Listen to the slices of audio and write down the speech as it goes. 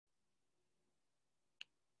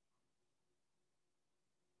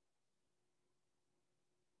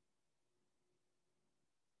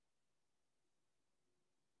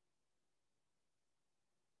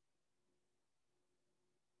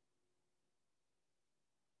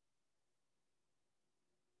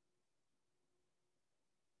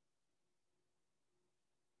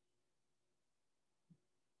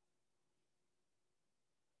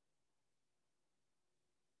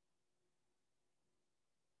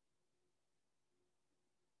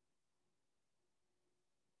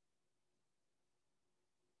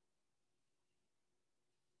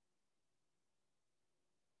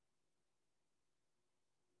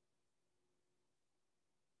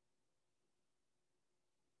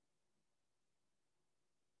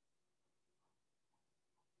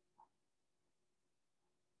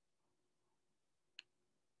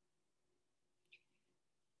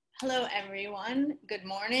Hello, everyone. Good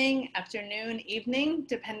morning, afternoon, evening,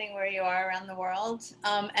 depending where you are around the world.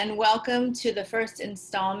 And welcome to the first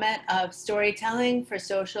installment of Storytelling for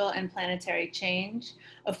Social and Planetary Change,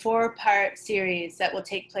 a four-part series that will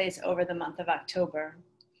take place over the month of October.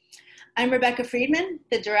 I'm Rebecca Friedman,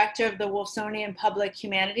 the director of the Wolfsonian Public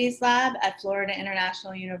Humanities Lab at Florida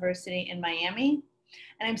International University in Miami.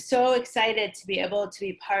 And I'm so excited to be able to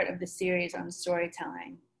be part of the series on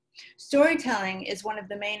storytelling. Storytelling is one of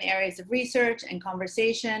the main areas of research and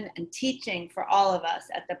conversation and teaching for all of us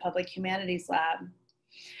at the Public Humanities Lab.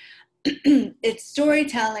 It's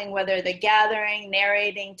storytelling, whether the gathering,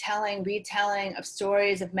 narrating, telling, retelling of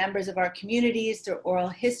stories of members of our communities through oral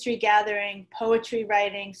history gathering, poetry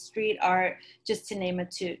writing, street art, just to name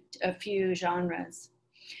a few genres.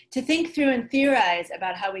 To think through and theorize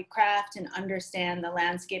about how we craft and understand the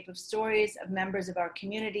landscape of stories of members of our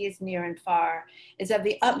communities near and far is of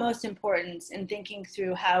the utmost importance in thinking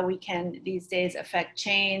through how we can these days affect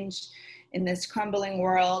change in this crumbling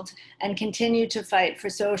world and continue to fight for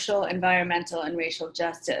social, environmental, and racial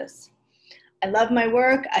justice. I love my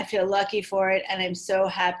work, I feel lucky for it, and I'm so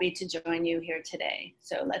happy to join you here today.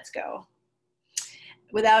 So let's go.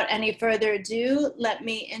 Without any further ado, let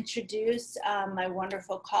me introduce my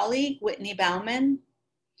wonderful colleague, Whitney Bauman.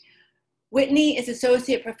 Whitney is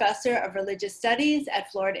Associate Professor of Religious Studies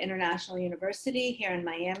at Florida International University here in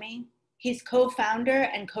Miami. He's co-founder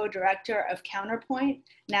and co-director of Counterpoint,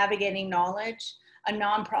 Navigating Knowledge, a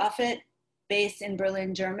nonprofit based in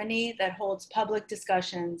Berlin, Germany that holds public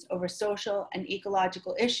discussions over social and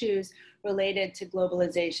ecological issues related to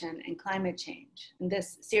globalization and climate change. And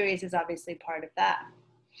this series is obviously part of that.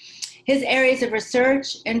 His areas of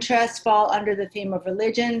research interests fall under the theme of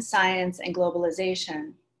religion, science, and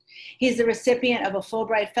globalization. He's the recipient of a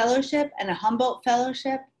Fulbright Fellowship and a Humboldt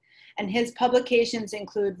Fellowship, and his publications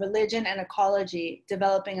include Religion and Ecology,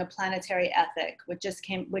 Developing a Planetary Ethic, which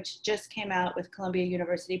just came out with Columbia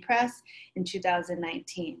University Press in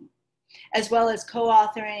 2019, as well as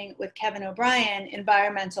co-authoring with Kevin O'Brien,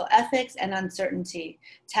 Environmental Ethics and Uncertainty,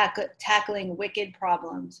 Tackling Wicked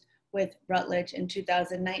Problems, with Routledge in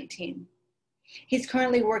 2019. He's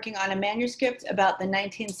currently working on a manuscript about the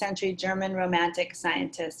 19th century German romantic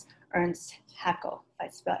scientist Ernst Haeckel,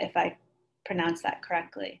 if I pronounce that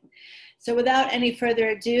correctly. So without any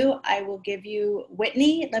further ado, I will give you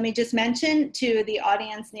Whitney. Let me just mention to the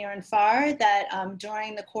audience near and far that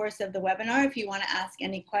during the course of the webinar, if you want to ask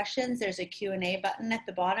any questions, there's a Q&A button at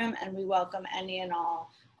the bottom, and we welcome any and all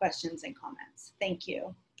questions and comments. Thank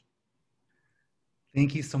you.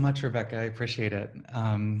 Thank you so much, Rebecca. I appreciate it.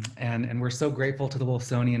 And we're so grateful to the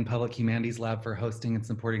Wolfsonian Public Humanities Lab for hosting and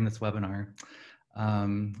supporting this webinar.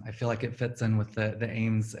 I feel like it fits in with the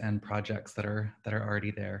aims and projects that are already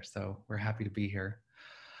there. So we're happy to be here.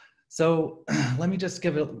 So let me just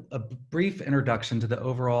give a brief introduction to the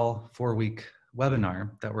overall 4-week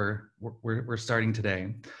webinar that we're starting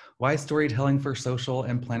today. Why storytelling for social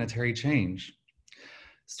and planetary change?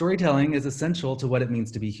 Storytelling is essential to what it means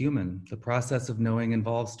to be human. The process of knowing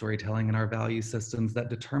involves storytelling, and our value systems that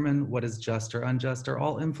determine what is just or unjust are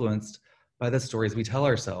all influenced by the stories we tell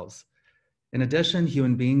ourselves. In addition,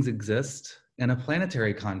 human beings exist in a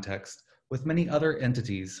planetary context with many other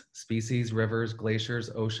entities, species, rivers, glaciers,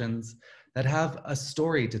 oceans, that have a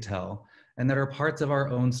story to tell and that are parts of our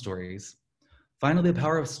own stories. Finally, the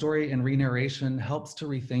power of story and re-narration helps to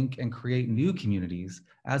rethink and create new communities,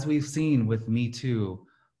 as we've seen with MeToo,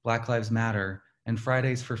 Black Lives Matter, and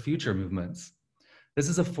Fridays for Future movements. This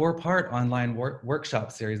is a 4-part online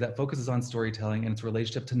workshop series that focuses on storytelling and its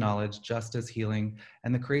relationship to knowledge, justice, healing,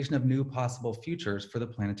 and the creation of new possible futures for the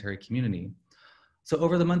planetary community. So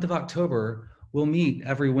over the month of October, we'll meet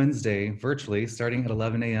every Wednesday virtually starting at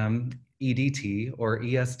 11 a.m. EDT or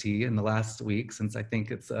EST in the last week, since I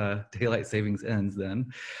think it's daylight savings ends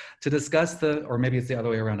then, to discuss or maybe it's the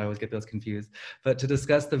other way around, I always get those confused, but to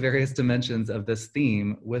discuss the various dimensions of this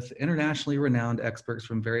theme with internationally renowned experts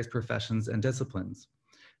from various professions and disciplines.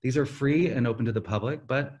 These are free and open to the public,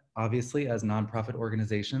 but obviously as nonprofit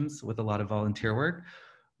organizations with a lot of volunteer work,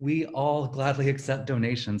 we all gladly accept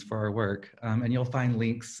donations for our work, and you'll find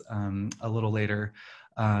links a little later.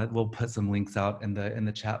 We'll put some links out in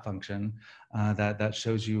the chat function that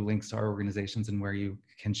shows you links to our organizations and where you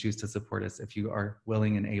can choose to support us if you are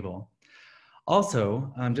willing and able.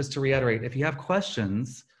 Also, just to reiterate, if you have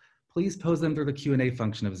questions, please pose them through the Q&A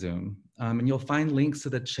function of Zoom, and you'll find links to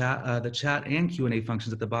the chat and Q&A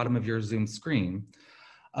functions at the bottom of your Zoom screen.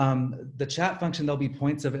 The chat function, there'll be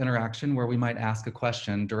points of interaction where we might ask a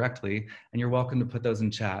question directly, and you're welcome to put those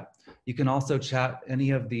in chat. You can also chat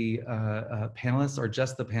any of the panelists or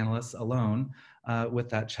just the panelists alone with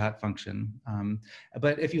that chat function.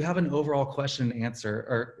 But if you have an overall question and answer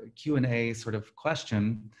or Q&A sort of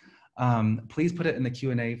question, please put it in the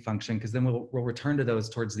Q&A function, because then we'll return to those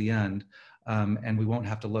towards the end, and we won't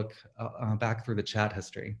have to look back through the chat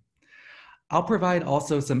history. I'll provide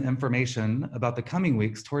also some information about the coming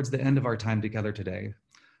weeks towards the end of our time together today.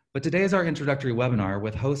 But today is our introductory webinar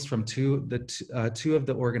with hosts from two of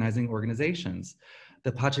the organizing organizations,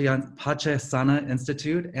 the Pachesana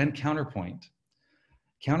Institute and Counterpoint.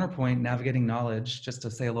 Counterpoint Navigating Knowledge, just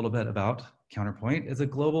to say a little bit about Counterpoint, is a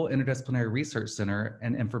global interdisciplinary research center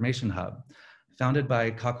and information hub, founded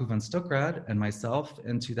by Kaku van Stokrad and myself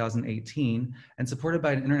in 2018, and supported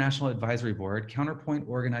by an international advisory board. Counterpoint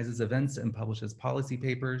organizes events and publishes policy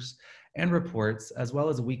papers and reports, as well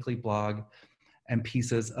as a weekly blog and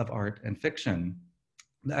pieces of art and fiction.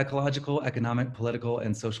 The ecological, economic, political,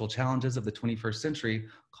 and social challenges of the 21st century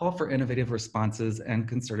call for innovative responses and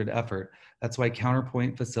concerted effort. That's why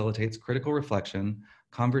Counterpoint facilitates critical reflection,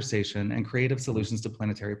 conversation, and creative solutions to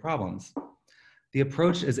planetary problems. The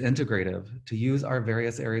approach is integrative, to use our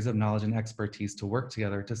various areas of knowledge and expertise to work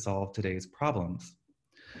together to solve today's problems.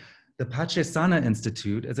 The Pachesana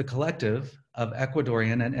Institute is a collective of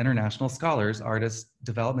Ecuadorian and international scholars, artists,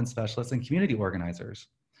 development specialists, and community organizers.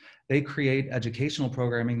 They create educational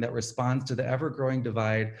programming that responds to the ever-growing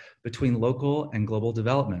divide between local and global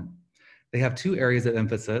development. They have two areas of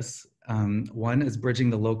emphasis. One is bridging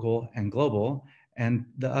the local and global, and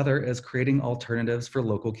the other is creating alternatives for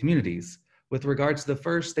local communities. With regards to the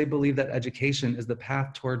first, they believe that education is the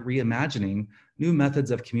path toward reimagining new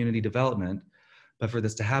methods of community development. But for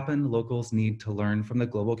this to happen, locals need to learn from the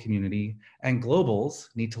global community, and globals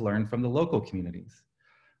need to learn from the local communities.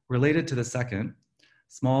 Related to the second,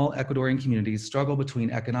 small Ecuadorian communities struggle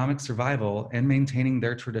between economic survival and maintaining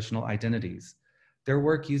their traditional identities. Their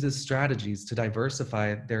work uses strategies to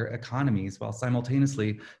diversify their economies while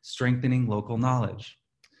simultaneously strengthening local knowledge.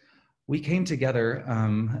 We came together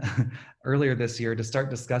earlier this year to start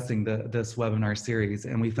discussing this webinar series,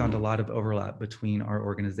 and we found a lot of overlap between our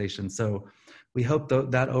organizations. So we hope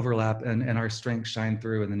that overlap and our strengths shine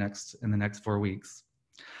through in the next 4 weeks.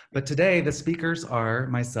 But today the speakers are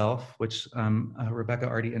myself, which Rebecca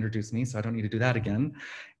already introduced me, so I don't need to do that again,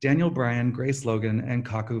 Daniel Bryan, Grace Logan, and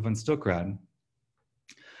Kaku van Stokrad.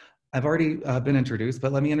 I've already been introduced,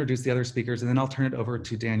 but let me introduce the other speakers, and then I'll turn it over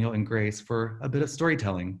to Daniel and Grace for a bit of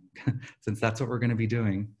storytelling, since that's what we're going to be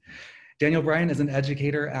doing. Daniel Bryan is an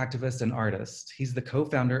educator, activist, and artist. He's the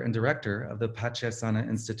co-founder and director of the Pachesana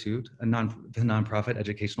Institute, the nonprofit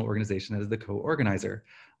educational organization, and is the co-organizer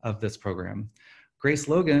of this program. Grace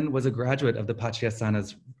Logan was a graduate of the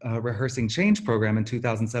Pachesana's Rehearsing Change program in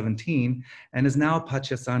 2017 and is now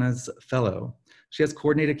Pachesana's fellow. She has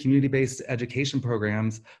coordinated community-based education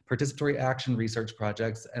programs, participatory action research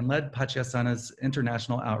projects, and led Pachesana's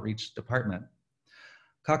international outreach department.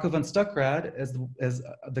 Kaku van Stokrad is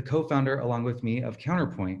the co-founder, along with me, of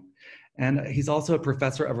Counterpoint, and he's also a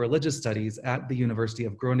professor of religious studies at the University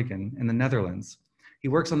of Groningen in the Netherlands. He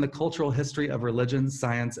works on the cultural history of religion,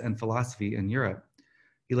 science, and philosophy in Europe.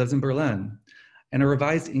 He lives in Berlin. And a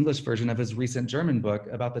revised English version of his recent German book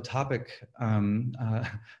about the topic, some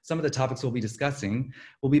of the topics we'll be discussing,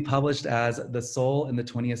 will be published as The Soul in the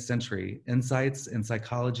 20th Century, Insights in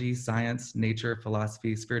Psychology, Science, Nature,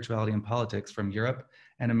 Philosophy, Spirituality, and Politics from Europe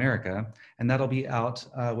and America. And that'll be out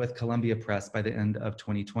with Columbia Press by the end of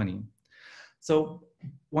 2020. So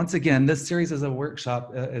once again, this series is a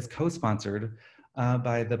workshop, is co-sponsored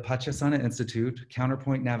by the Pachesana Institute,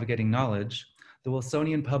 Counterpoint Navigating Knowledge, the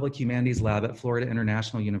Wilsonian Public Humanities Lab at Florida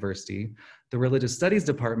International University, the Religious Studies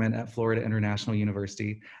Department at Florida International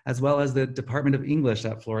University, as well as the Department of English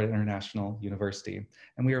at Florida International University.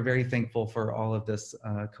 And we are very thankful for all of this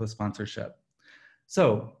co-sponsorship.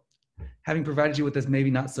 So, having provided you with this maybe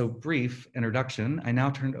not so brief introduction, I now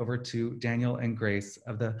turn it over to Daniel and Grace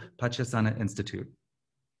of the Pachesana Institute.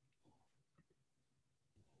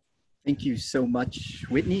 Thank you so much,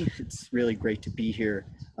 Whitney. It's really great to be here.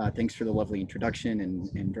 Thanks for the lovely introduction,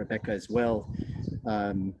 and Rebecca as well.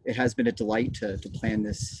 It has been a delight to plan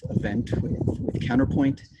this event with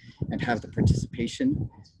Counterpoint and have the participation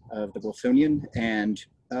of the Wilsonian. And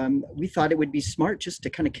we thought it would be smart just to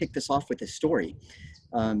kind of kick this off with a story.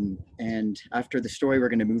 And after the story, we're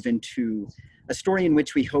going to move into a story in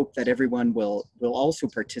which we hope that everyone will also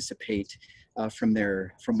participate from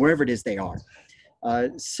wherever it is they are.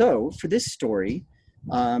 So for this story,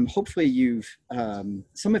 hopefully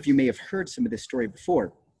some of you may have heard some of this story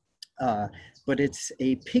before, but it's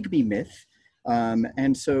a pygmy myth.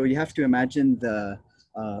 And so you have to imagine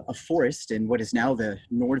a forest in what is now the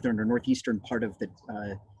northern or northeastern part of the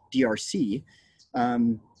DRC.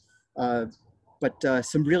 But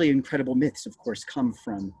some really incredible myths, of course, come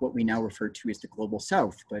from what we now refer to as the global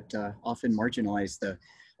south, but often marginalize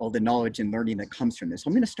all the knowledge and learning that comes from this. So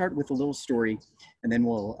I'm going to start with a little story, and then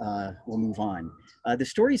we'll move on. The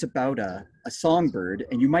story is about a songbird,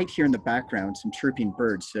 and you might hear in the background some chirping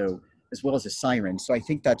birds, so as well as a siren. So I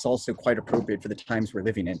think that's also quite appropriate for the times we're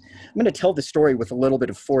living in. I'm going to tell the story with a little bit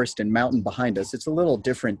of forest and mountain behind us. It's a little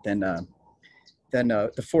different than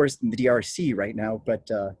the forest in the DRC right now, but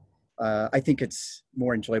I think it's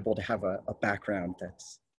more enjoyable to have a background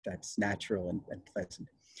that's natural and pleasant.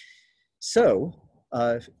 So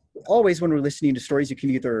always when we're listening to stories, you can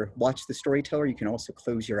either watch the storyteller, you can also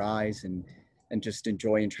close your eyes and just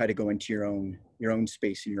enjoy and try to go into your own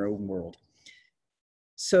space in your own world.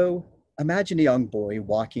 So imagine a young boy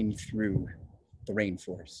walking through the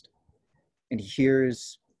rainforest, and he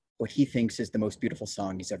hears what he thinks is the most beautiful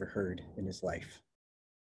song he's ever heard in his life.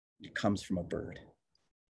 It comes from a bird.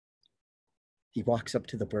 He walks up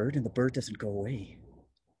to the bird, and the bird doesn't go away.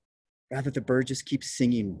 Rather, the bird just keeps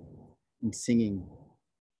singing and singing.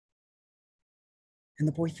 And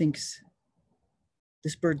the boy thinks,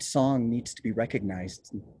 this bird's song needs to be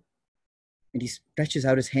recognized. And he stretches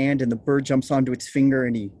out his hand, and the bird jumps onto its finger,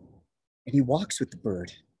 and he walks with the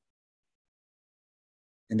bird.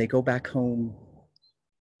 And they go back home,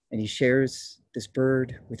 and he shares this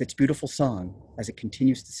bird with its beautiful song as it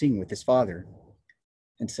continues to sing with his father,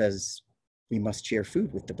 and says, we must share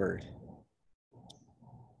food with the bird.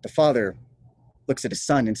 The father looks at his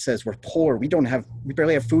son and says, we're poor, we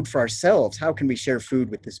barely have food for ourselves. How can we share food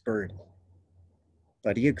with this bird?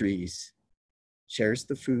 But he agrees, shares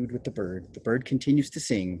the food with the bird continues to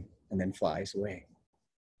sing, and then flies away.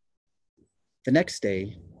 The next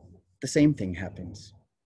day, the same thing happens.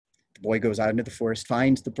 The boy goes out into the forest,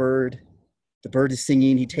 finds the bird is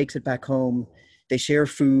singing, he takes it back home, they share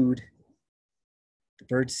food, the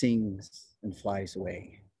bird sings and flies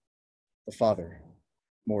away. The father,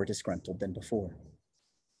 more disgruntled than before.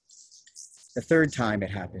 The third time it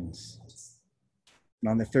happens, and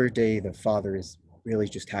on the third day, the father is really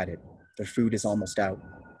just had it. Their food is almost out.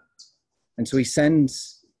 And so he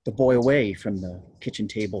sends the boy away from the kitchen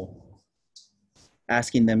table,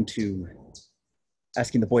 asking the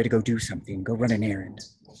boy to go do something, go run an errand.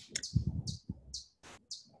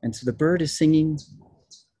 And so the bird is singing,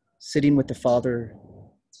 sitting with the father,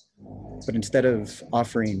 but instead of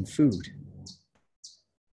offering food,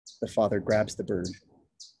 the father grabs the bird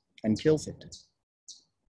and kills it.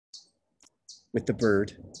 With the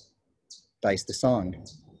bird dies the song.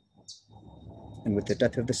 And with the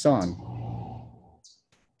death of the song,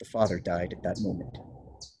 the father died at that moment.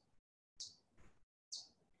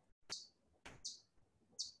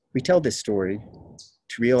 We tell this story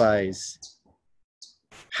to realize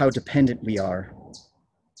how dependent we are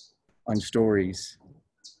on stories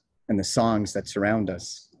and the songs that surround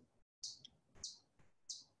us.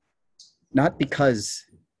 Not because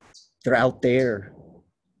they're out there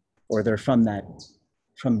or they're from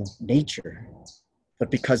nature, but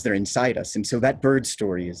because they're inside us. And so that bird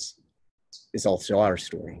story is also our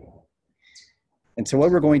story. And so what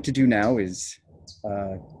we're going to do now is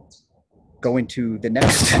go into the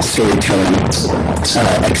next storytelling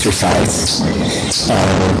exercise,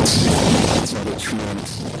 which will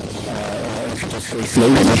introduce very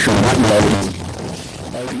slowly from that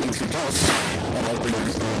mode, I'll be introduced, and I'll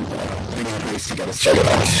bring our grace to get us started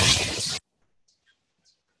off.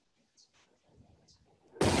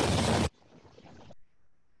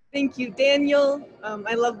 Thank you, Daniel.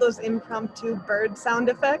 I love those impromptu bird sound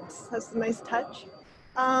effects. That's a nice touch.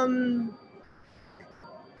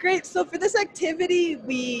 Great, so for this activity,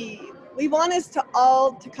 we want us to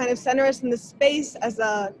all kind of center us in the space as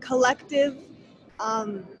a collective,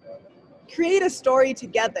 create a story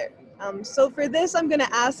together. So for this, I'm gonna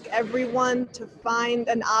ask everyone to find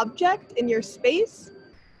an object in your space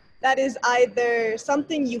that is either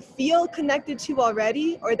something you feel connected to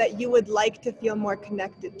already or that you would like to feel more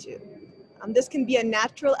connected to. This can be a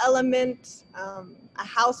natural element, a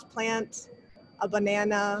house plant, a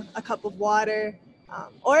banana, a cup of water,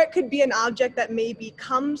 or it could be an object that maybe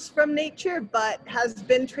comes from nature but has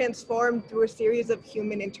been transformed through a series of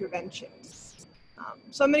human interventions.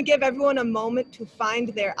 So I'm going to give everyone a moment to find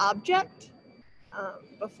their object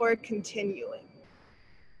before continuing.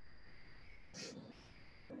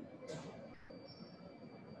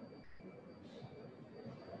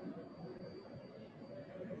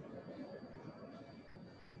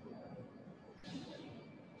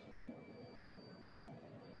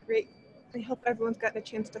 Great. I hope everyone's gotten a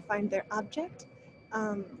chance to find their object.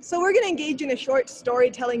 So we're going to engage in a short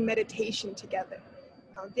storytelling meditation together.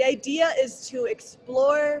 The idea is to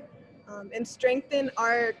explore and strengthen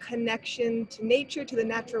our connection to nature, to the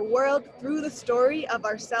natural world, through the story of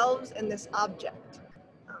ourselves and this object.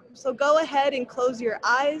 So go ahead and close your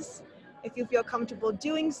eyes if you feel comfortable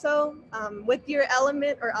doing so, with your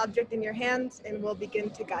element or object in your hands, and we'll begin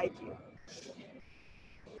to guide you.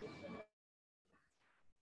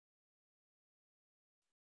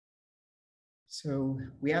 So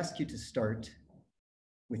we ask you to start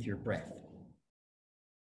with your breath,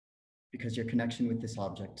 because your connection with this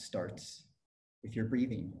object starts with your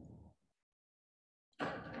breathing.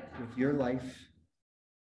 With your life,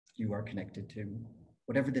 you are connected to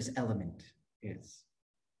whatever this element is.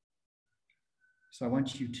 So I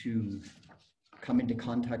want you to come into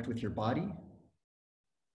contact with your body.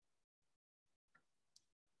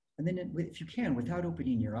 And then if you can, without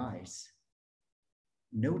opening your eyes,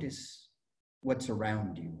 notice what's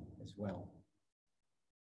around you as well.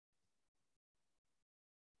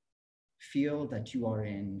 Feel that you are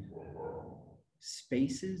in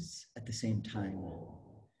spaces at the same time.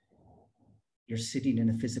 You're sitting in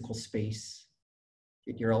a physical space,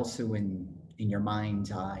 yet you're also in your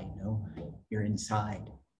mind's eye, You're inside.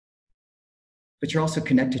 But you're also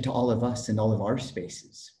connected to all of us and all of our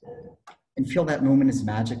spaces. And feel that moment is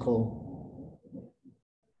magical,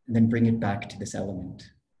 and then bring it back to this element.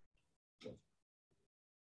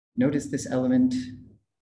 Notice this element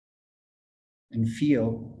and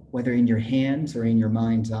feel, whether in your hands or in your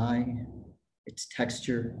mind's eye, its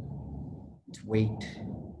texture, its weight,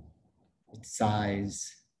 its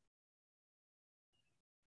size,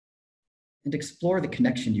 and explore the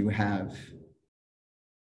connection you have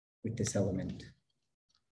with this element.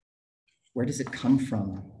 Where does it come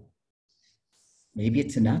from? Maybe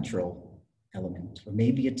it's a natural element, or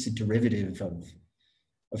maybe it's a derivative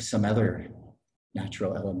of some other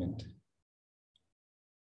natural element.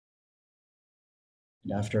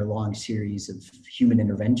 And after a long series of human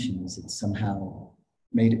interventions, it somehow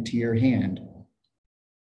made it to your hand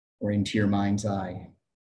or into your mind's eye.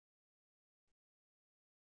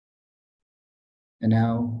 And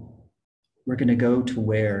now we're going to go to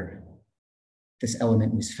where this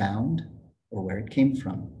element was found or where it came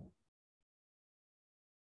from.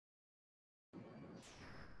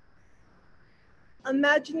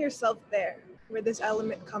 Imagine yourself there, where this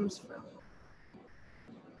element comes from.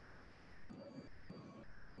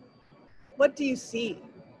 What do you see?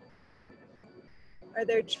 Are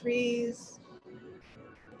there trees?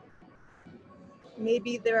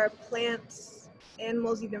 Maybe there are plants,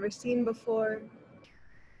 animals you've never seen before.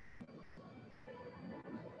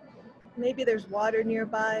 Maybe there's water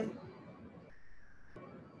nearby.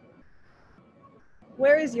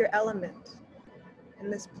 Where is your element in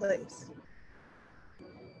this place?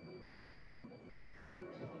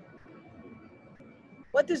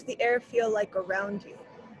 What does the air feel like around you?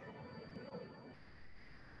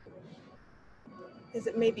 Is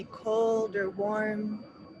it maybe cold or warm?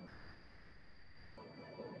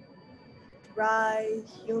 Dry,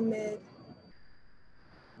 humid?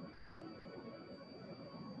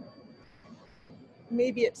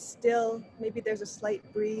 Maybe it's still, maybe there's a slight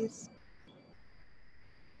breeze.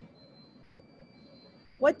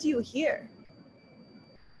 What do you hear?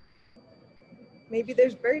 Maybe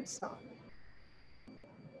there's bird song.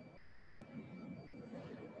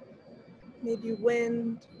 Maybe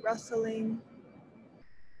wind, rustling.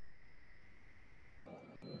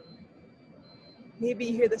 Maybe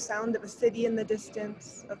you hear the sound of a city in the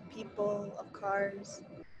distance, of people, of cars.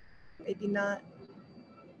 Maybe not.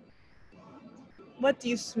 What do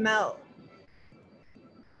you smell?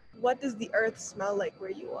 What does the earth smell like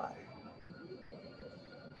where you are?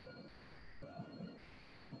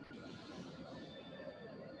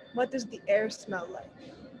 What does the air smell like?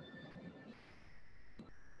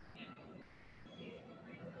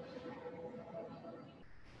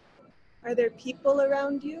 Are there people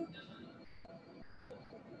around you?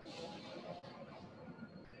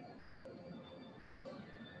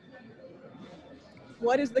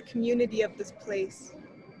 What is the community of this place?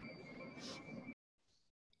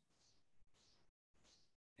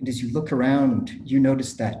 And as you look around, you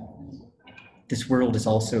notice that this world is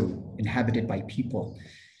also inhabited by people.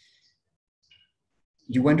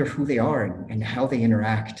 You wonder who they are and how they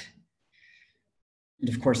interact. And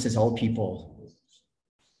of course, as all people,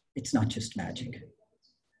 it's not just magic.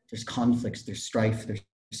 There's conflicts, there's strife, there's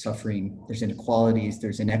suffering, there's inequalities,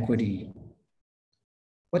 there's inequity.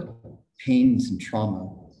 What pains and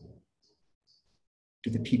trauma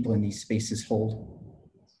do the people in these spaces hold?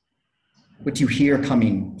 What do you hear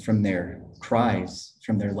coming from their cries,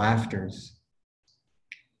 from their laughters?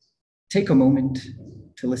 Take a moment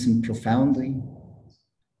to listen profoundly.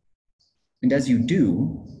 And as you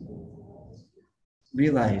do,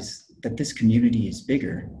 realize that this community is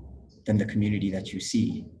bigger than the community that you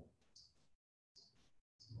see.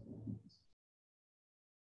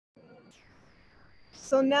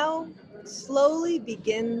 So now, slowly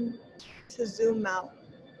begin to zoom out.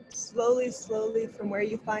 Slowly, slowly from where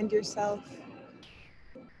you find yourself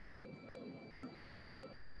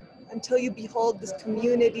until you behold this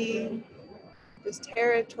community, this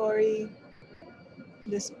territory,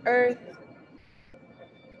 this earth,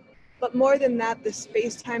 but more than that, the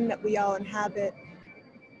space-time that we all inhabit,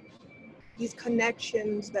 these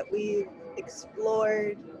connections that we've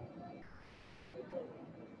explored.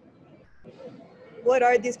 What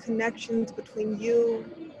are these connections between you,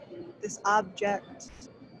 this object,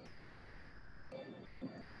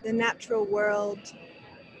 the natural world,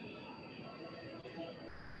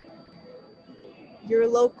 your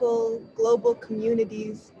local, global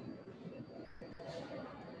communities,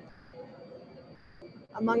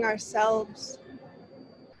 among ourselves,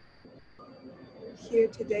 here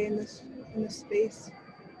today in this space?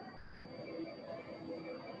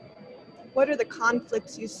 What are the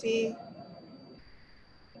conflicts you see?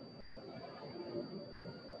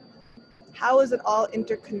 How is it all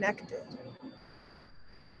interconnected?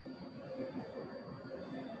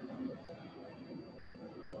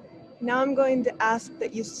 Now I'm going to ask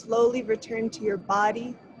that you slowly return to your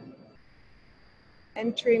body,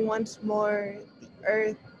 entering once more the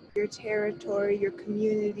earth, your territory, your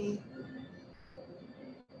community,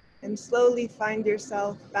 and slowly find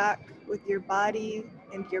yourself back with your body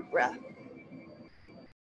and your breath.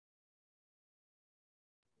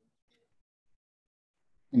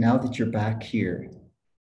 And now that you're back here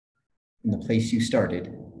in the place you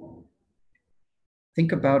started,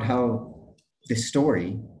 think about how this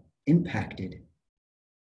story impacted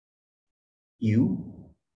you,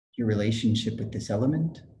 your relationship with this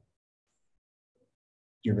element,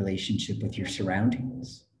 your relationship with your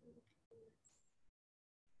surroundings,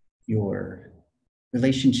 your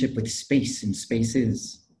relationship with space and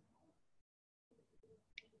spaces.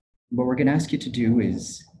 What we're going to ask you to do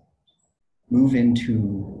is move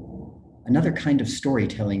into another kind of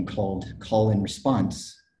storytelling called call and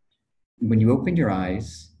response. And when you open your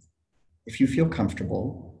eyes, if you feel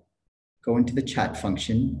comfortable, go into the chat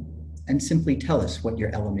function and simply tell us what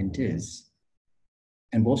your element is.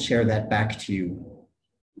 And we'll share that back to you,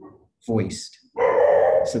 voiced,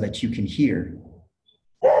 so that you can hear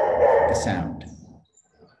the sound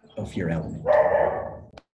of your element.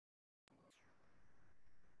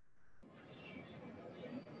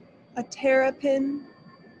 A terrapin,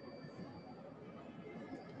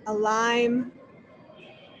 a lime,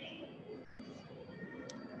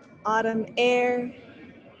 autumn air,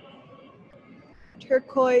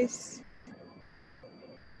 turquoise,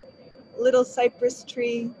 little cypress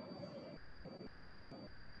tree.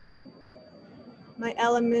 My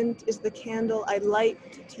element is the candle I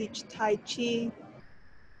light to teach Tai Chi.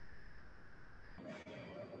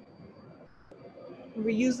 A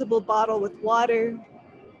reusable bottle with water.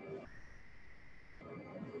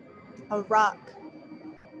 A rock.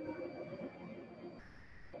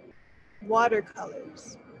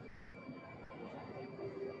 Watercolors.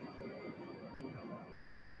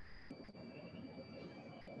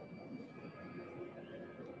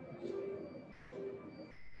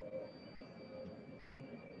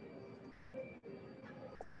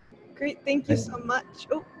 Great, thank you so much.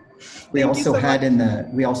 Oh, we also had in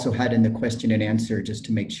the question and answer, just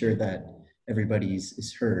to make sure that everybody's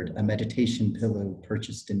is heard, a meditation pillow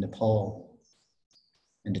purchased in Nepal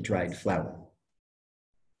and a dried flower.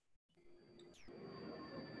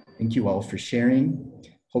 Thank you all for sharing.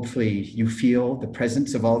 Hopefully you feel the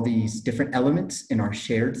presence of all these different elements in our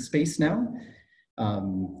shared space now,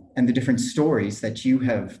 and the different stories that you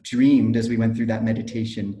have dreamed as we went through that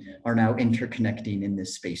meditation are now interconnecting in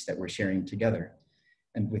this space that we're sharing together.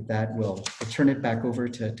 And with that, I'll turn it back over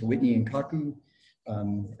to Whitney and Kaku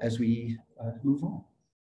as we move on.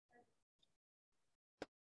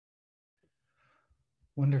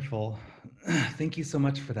 Wonderful. Thank you so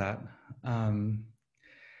much for that.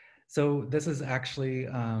 So this is actually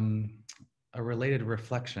a related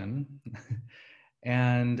reflection,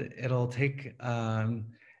 and it'll take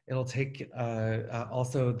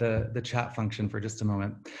also the chat function for just a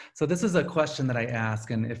moment. So this is a question that I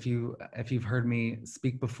ask, and if you've heard me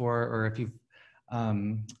speak before, or if you've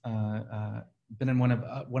been in one of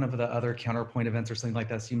the other counterpoint events or something like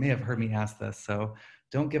this, you may have heard me ask this. So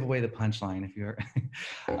don't give away the punchline if you're.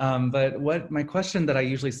 But my question that I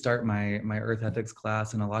usually start my Earth Ethics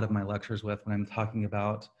class and a lot of my lectures with when I'm talking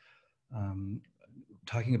about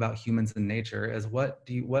humans and nature is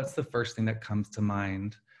what's the first thing that comes to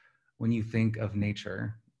mind when you think of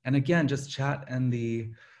nature? And again, just chat in the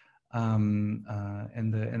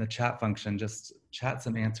in the chat function. Just chat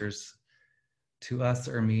some answers to us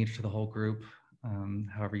or me, to the whole group,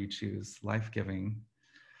 however you choose. Life-giving.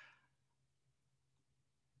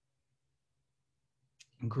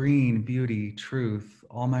 Green, beauty, truth,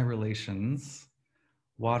 all my relations,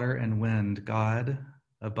 water and wind, God,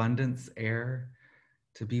 abundance, air,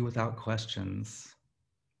 to be without questions.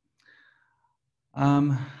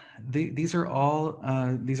 These are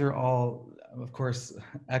all, of course,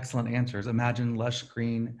 excellent answers. Imagine lush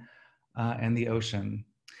green and the ocean.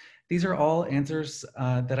 These are all answers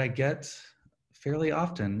that I get fairly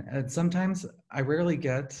often. And sometimes I rarely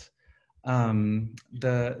get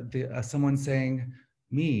someone saying,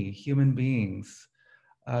 me, human beings,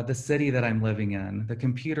 the city that I'm living in, the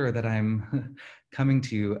computer that I'm coming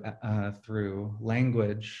to you through,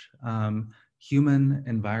 language, human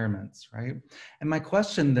environments, right? And my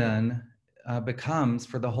question then becomes,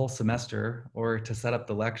 for the whole semester, or to set up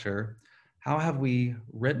the lecture, how have we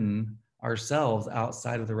written ourselves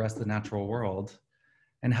outside of the rest of the natural world?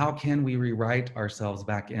 And how can we rewrite ourselves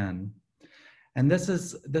back in? And this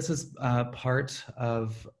is part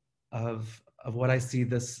of what I see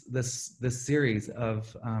this series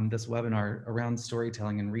of this webinar around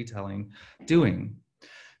storytelling and retelling doing.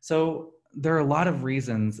 So there are a lot of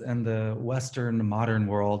reasons in the Western modern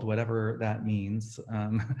world, whatever that means,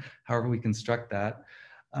 however we construct that,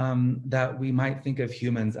 that we might think of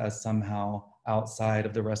humans as somehow outside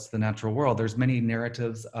of the rest of the natural world. There's many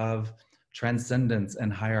narratives of transcendence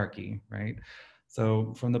and hierarchy, right?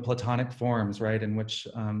 So from the Platonic forms, right, in which,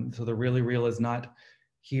 so the really real is not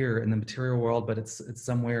here in the material world, but it's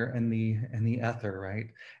somewhere in the ether, right?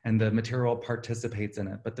 And the material participates in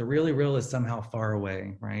it, but the really real is somehow far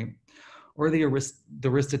away, right? Or the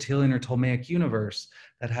Aristotelian or Ptolemaic universe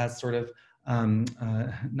that has sort of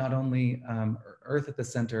not only Earth at the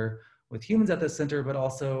center, with humans at the center, but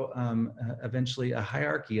also eventually a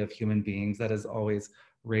hierarchy of human beings that is always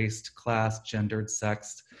raced, classed, gendered,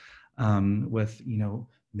 sexed, with, you know,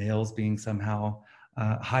 males being somehow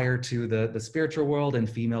higher to the spiritual world and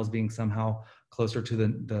females being somehow closer to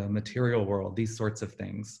the material world, these sorts of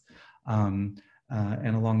things. And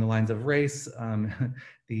along the lines of race,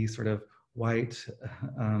 the sort of white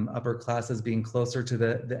upper classes being closer to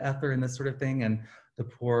the ether and this sort of thing, and the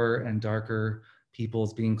poor and darker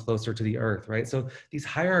peoples being closer to the earth, right? So these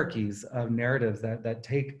hierarchies of narratives that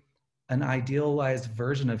take an idealized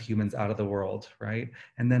version of humans out of the world, right?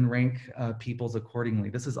 And then rank peoples accordingly.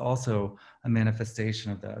 This is also a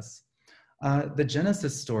manifestation of this. The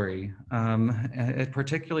Genesis story,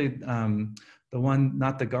 particularly the one,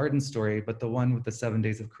 not the garden story, but the one with the 7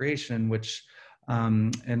 days of creation, which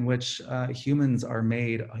in which humans are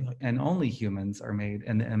made, and only humans are made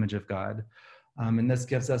in the image of God. And this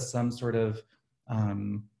gives us some sort of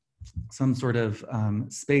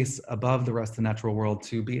space above the rest of the natural world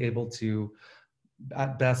to be able to,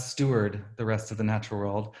 at best, steward the rest of the natural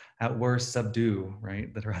world, at worst, subdue,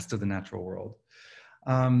 right, the rest of the natural world.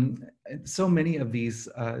 So many of these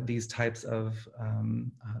types of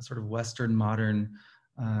sort of Western modern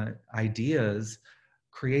ideas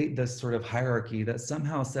create this sort of hierarchy that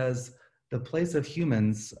somehow says the place of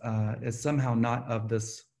humans is somehow not of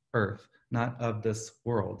this earth, not of this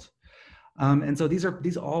world. And so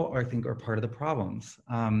these all, I think, are part of the problems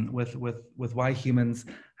with why humans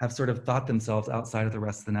have sort of thought themselves outside of the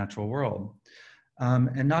rest of the natural world.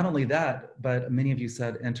 And not only that, but many of you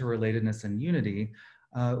said interrelatedness and unity.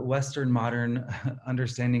 Western modern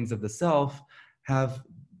understandings of the self have,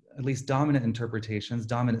 at least dominant interpretations,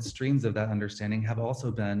 dominant streams of that understanding have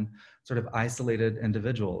also been sort of isolated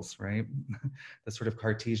individuals, right? The sort of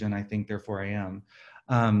Cartesian, I think, therefore I am.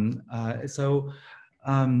 So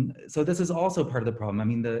this is also part of the problem. I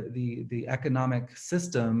mean, the economic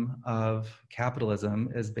system of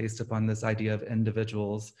capitalism is based upon this idea of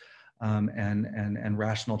individuals and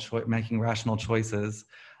making rational choices,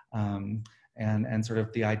 and sort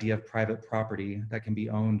of the idea of private property that can be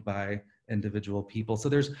owned by individual people. So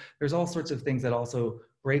there's all sorts of things that also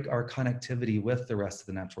break our connectivity with the rest of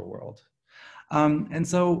the natural world. And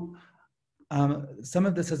so some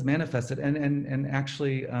of this has manifested, and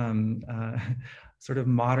actually sort of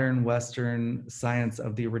modern Western science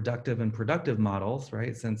of the reductive and productive models,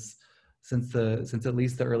 right, since at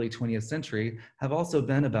least the early 20th century, have also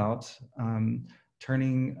been about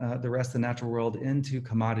turning the rest of the natural world into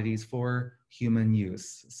commodities for human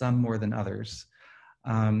use, some more than others.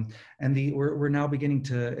 And we're now beginning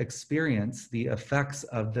to experience the effects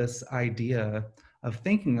of this idea of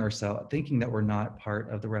thinking that we're not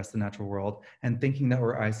part of the rest of the natural world, and thinking that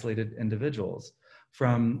we're isolated individuals,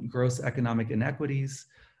 from gross economic inequities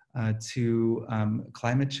to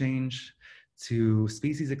climate change, to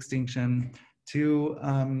species extinction, to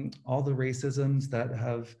all the racisms that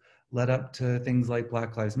have led up to things like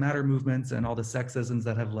Black Lives Matter movements and all the sexisms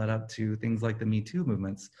that have led up to things like the MeToo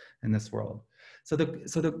movements in this world. So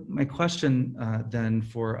my question then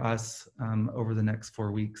for us over the next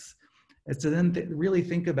 4 weeks is to then really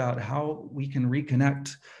think about how we can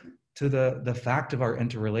reconnect to the fact of our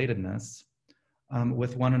interrelatedness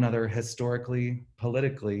with one another historically,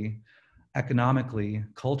 politically, economically,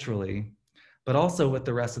 culturally, but also with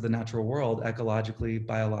the rest of the natural world, ecologically,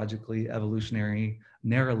 biologically, evolutionary,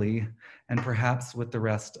 narrowly, and perhaps with the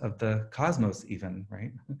rest of the cosmos even,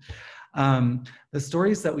 right? The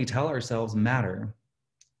stories that we tell ourselves matter,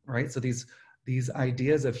 right? So these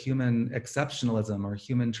ideas of human exceptionalism or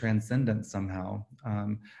human transcendence somehow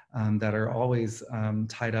that are always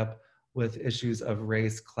tied up with issues of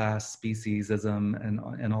race, class, speciesism,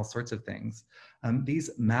 and all sorts of things.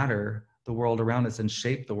 These matter the world around us and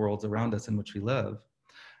shape the worlds around us in which we live.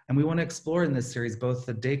 And we want to explore in this series both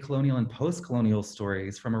the decolonial and post-colonial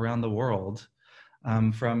stories from around the world,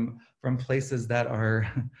 from places that are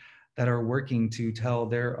working to tell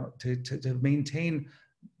to maintain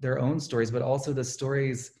their own stories, but also the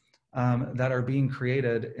stories that are being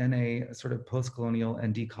created in a sort of post-colonial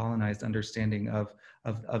and decolonized understanding of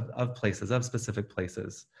places, of specific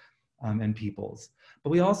places and peoples. But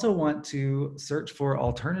we also want to search for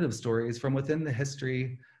alternative stories from within the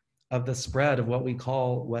history of the spread of what we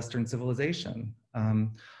call Western civilization. And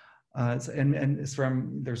it's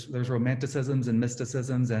from, there's romanticisms and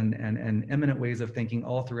mysticisms and eminent ways of thinking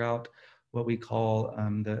all throughout what we call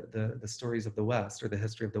the stories of the West or the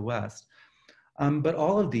history of the West. But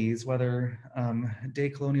all of these, whether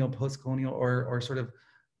decolonial, post-colonial, or sort of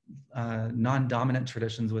non-dominant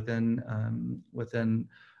traditions within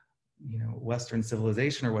Western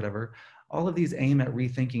civilization or whatever, all of these aim at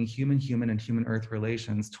rethinking human and human Earth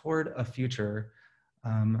relations toward a future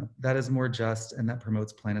that is more just and that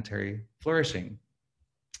promotes planetary flourishing.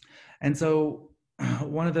 And so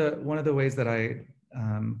one of the ways that I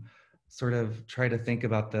sort of try to think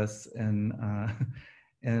about this in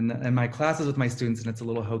my classes with my students, and it's a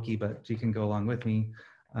little hokey, but you can go along with me.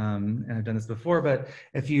 And I've done this before, but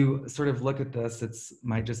if you sort of look at this,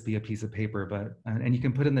 might just be a piece of paper, but, and you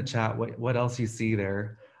can put in the chat what else you see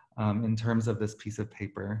there in terms of this piece of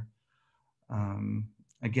paper.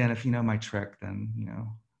 Again, if you know my trick, then,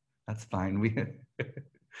 that's fine.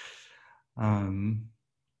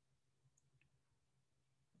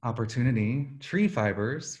 Opportunity, tree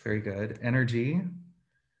fibers, very good. Energy,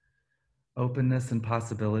 openness and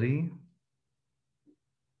possibility.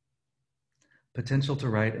 Potential to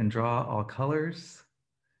write and draw all colors.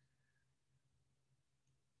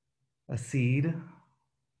 A seed.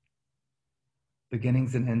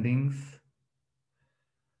 Beginnings and endings.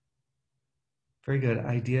 Very good.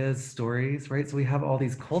 Ideas, stories, right? So we have all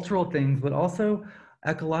these cultural things, but also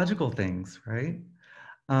ecological things, right?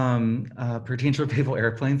 Potential people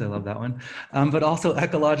airplanes, I love that one. But also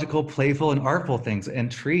ecological, playful, and artful things,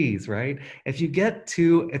 and trees, right? If you get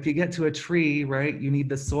to a tree, right, you need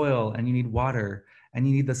the soil and you need water and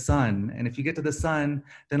you need the sun. And if you get to the sun,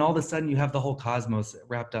 then all of a sudden you have the whole cosmos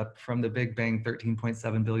wrapped up from the Big Bang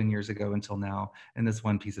 13.7 billion years ago until now in this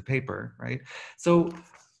one piece of paper, right? So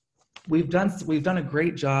we've done a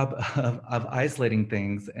great job of isolating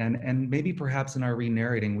things, and maybe perhaps in our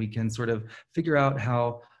re-narrating we can sort of figure out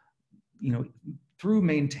how, through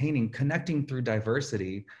connecting through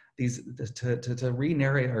diversity, to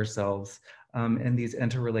re-narrate ourselves in these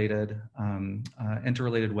interrelated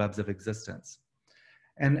webs of existence.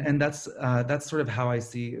 And that's sort of how I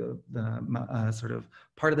see the sort of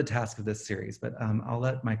part of the task of this series. But I'll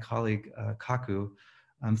let my colleague Kaku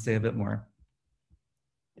say a bit more.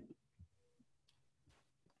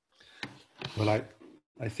 Well,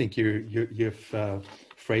 I think you've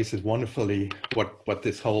phrased it wonderfully. What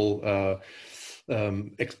this whole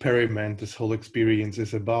experiment, this whole experience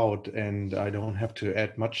is about, and I don't have to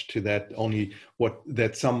add much to that. Only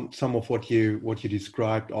that some of what you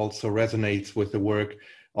described also resonates with the work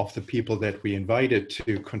of the people that we invited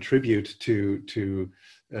to contribute to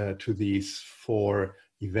these 4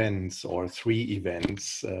 events, or 3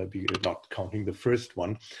 events, not counting the first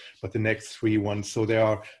one, but the next 3 ones. So there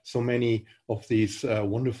are so many of these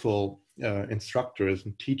wonderful instructors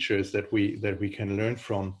and teachers that we can learn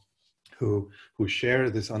from, who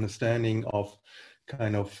share this understanding of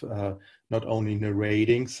kind of not only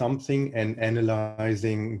narrating something and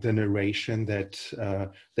analyzing the narration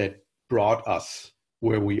that brought us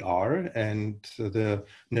where we are, and the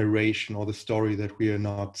narration or the story that we are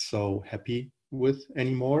not so happy with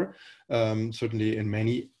anymore, certainly in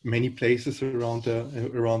many places around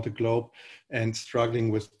the globe, and struggling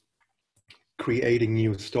with creating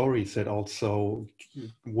new stories that also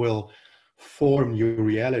will form new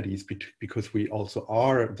realities, because we also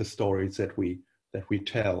are the stories that we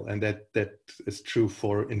tell, and that is true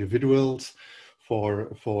for individuals, for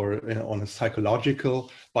on a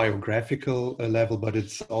psychological, biographical level, but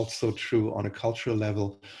it's also true on a cultural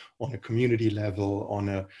level, on a community level, on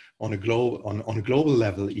a global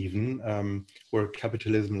level even, where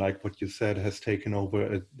capitalism, like what you said, has taken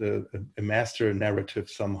over a master narrative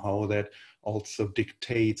somehow that also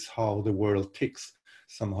dictates how the world ticks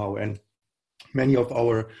somehow. And many of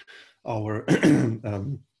our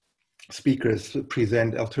speakers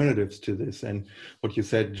present alternatives to this. And what you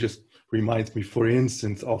said just reminds me, for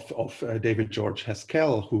instance, of David George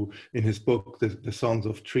Haskell, who in his book, The Songs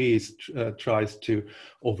of Trees, tries to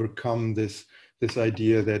overcome this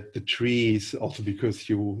idea that the trees, also because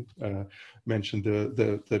you mentioned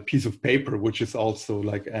the piece of paper, which is also,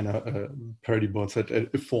 like Anna Pardibon said,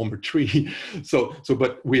 a former tree. So,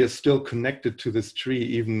 but we are still connected to this tree,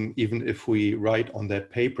 even if we write on that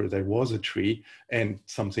paper there was a tree and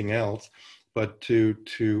something else. But to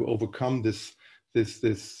overcome this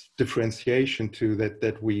differentiation, to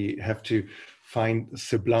that we have to find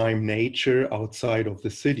sublime nature outside of the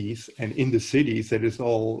cities, and in the cities that is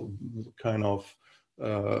all kind of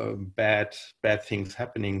bad things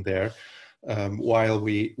happening there, while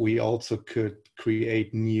we also could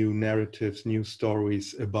create new narratives, new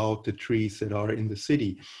stories about the trees that are in the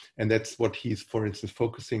city. And that's what he's, for instance,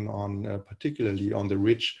 focusing on, particularly on the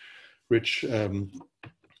rich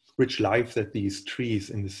life that these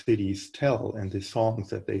trees in the cities tell, and the songs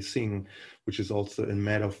that they sing, which is also a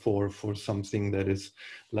metaphor for something that is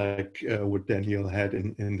like what Daniel had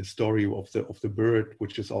in the story of the bird,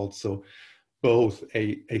 which is also both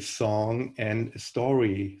a song and a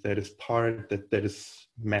story that is that is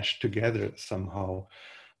meshed together somehow.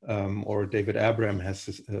 Or David Abram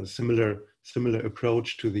has a similar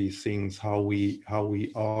approach to these things, how we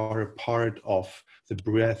are part of the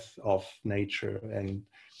breath of nature, and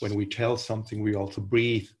when we tell something, we also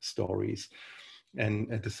breathe stories, and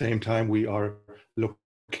at the same time we are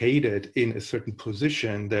located in a certain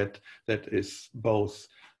position that is both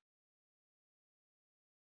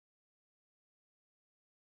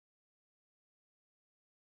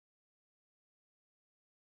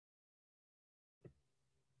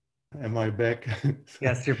Am I back?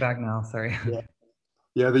 Yes, you're back now. Sorry.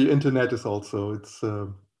 Yeah, the internet is also, it's,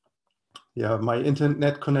 yeah, my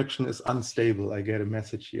internet connection is unstable. I get a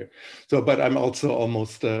message here. So, but I'm also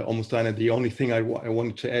almost done. And the only thing I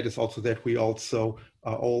wanted to add is also that we also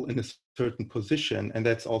are all in a certain position. And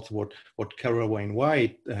that's also what Caroline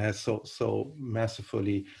White has so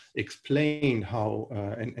masterfully explained how,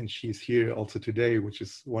 and she's here also today, which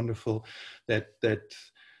is wonderful, that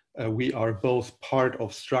we are both part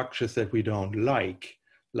of structures that we don't like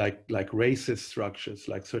racist structures,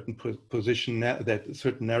 like certain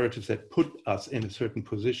certain narratives that put us in a certain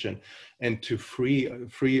position, and to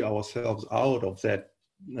free ourselves out of that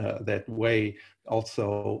way,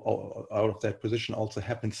 also out of that position, also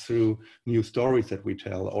happens through new stories that we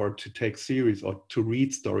tell, or to take series, or to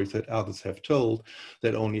read stories that others have told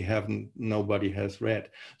that nobody has read.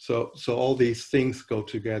 So all these things go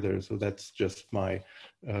together. So that's just my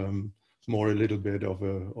more a little bit of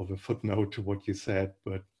a footnote to what you said,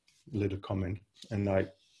 but a little comment. And I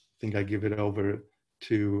think I give it over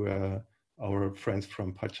to our friends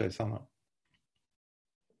from Pachai Sama.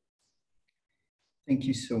 Thank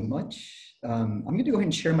you so much. I'm going to go ahead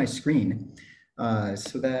and share my screen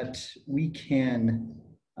so that we can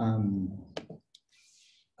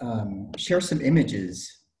share some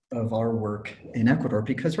images of our work in Ecuador,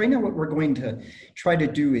 because right now what we're going to try to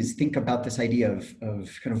do is think about this idea of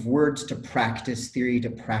kind of words to practice, theory to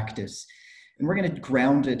practice. And we're going to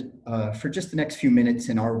ground it for just the next few minutes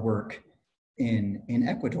in our work in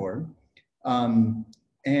Ecuador. With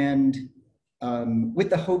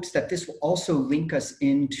the hopes that this will also link us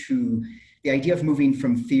into the idea of moving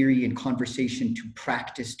from theory and conversation to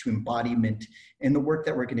practice, to embodiment, and the work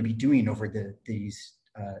that we're going to be doing over this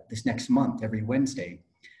next month, every Wednesday.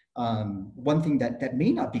 One thing that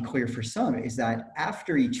may not be clear for some is that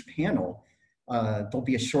after each panel, there'll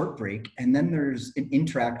be a short break, and then there's an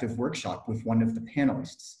interactive workshop with one of the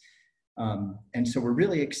panelists. And so we're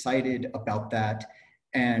really excited about that.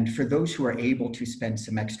 And for those who are able to spend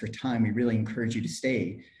some extra time, we really encourage you to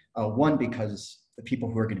stay. One, because the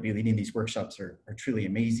people who are going to be leading these workshops are truly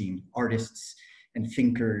amazing artists and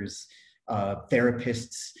thinkers,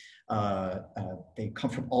 therapists. They come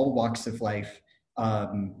from all walks of life.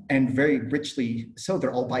 And very richly so,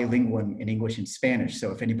 they're all bilingual in English and Spanish.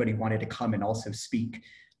 So if anybody wanted to come and also speak,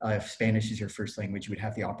 if Spanish is your first language, you would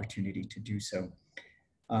have the opportunity to do so.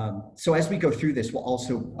 So as we go through this, we'll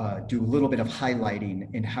also do a little bit of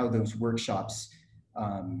highlighting in how those workshops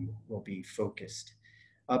will be focused.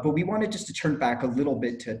 But we wanted just to turn back a little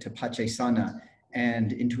bit to Pache Sana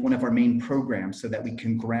and into one of our main programs so that we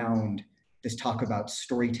can ground this talk about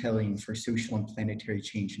storytelling for social and planetary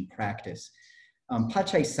change in practice.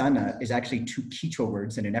 Pache Sana is actually two Quechua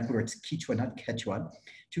words, and in Ecuador it's Quechua, not Quechua.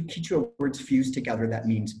 Two Quechua words fused together that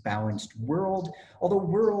means balanced world, although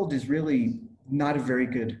world is really not a very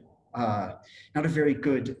good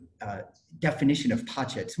definition of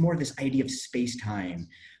Pache. It's more this idea of space-time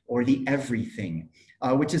or the everything,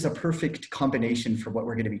 which is a perfect combination for what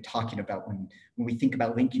we're going to be talking about when we think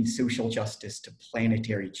about linking social justice to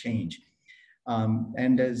planetary change.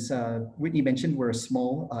 And as Whitney mentioned, we're a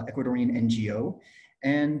small Ecuadorian NGO,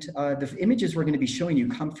 and the images we're going to be showing you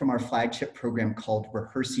come from our flagship program called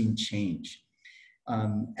Rehearsing Change.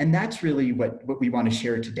 And that's really what we want to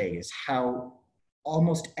share today, is how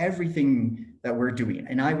almost everything that we're doing,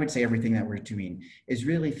 and I would say everything that we're doing, is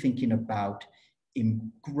really thinking about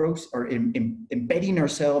embedding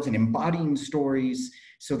ourselves and embodying stories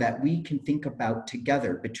so that we can think about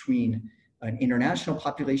together between an international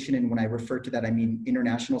population, and when I refer to that, I mean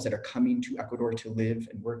internationals that are coming to Ecuador to live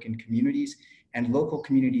and work in communities, and local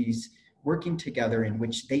communities working together in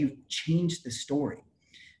which they've changed the story.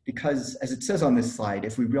 Because as it says on this slide,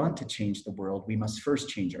 if we want to change the world, we must first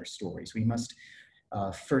change our stories. We must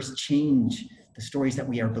first change the stories that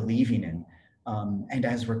we are believing in. And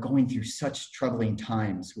as we're going through such troubling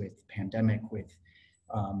times with pandemic, with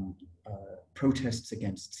protests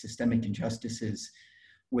against systemic injustices,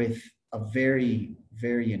 with a very,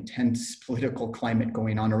 very intense political climate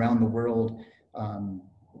going on around the world,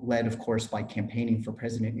 led of course by campaigning for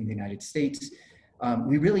president in the United States,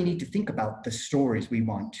 we really need to think about the stories we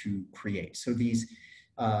want to create. So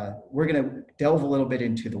we're going to delve a little bit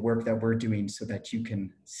into the work that we're doing so that you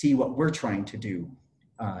can see what we're trying to do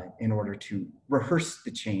in order to rehearse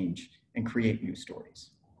the change and create new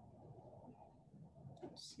stories.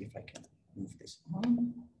 Let's see if I can move this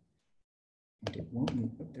on. And it won't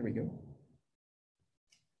move. Oh, there we go.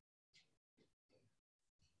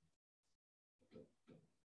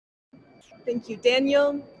 Thank you,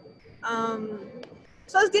 Daniel.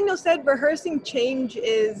 So as Daniel said, Rehearsing Change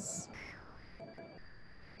is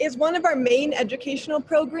one of our main educational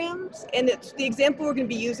programs, and it's the example we're going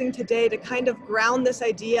to be using today to kind of ground this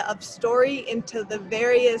idea of story into the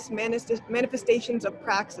various manifestations of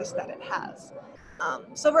praxis that it has.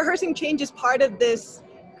 So Rehearsing Change is part of this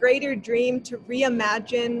greater dream to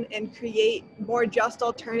reimagine and create more just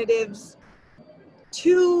alternatives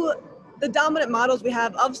to the dominant models we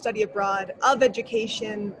have of study abroad, of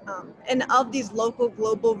education, and of these local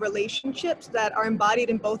global relationships that are embodied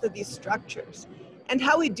in both of these structures. And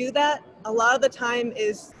how we do that, a lot of the time,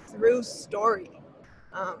 is through story.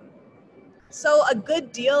 So a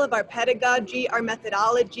good deal of our pedagogy, our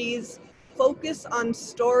methodologies, focus on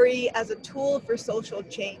story as a tool for social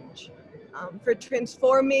change, for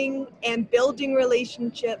transforming and building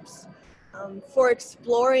relationships, for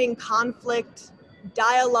exploring conflict,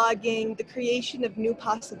 dialoguing, the creation of new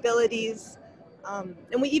possibilities.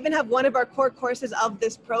 And we even have one of our core courses of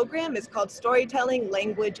this program is called Storytelling,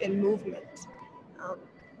 Language, and Movement.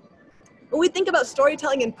 When we think about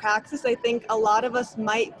storytelling in praxis, I think a lot of us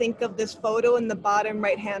might think of this photo in the bottom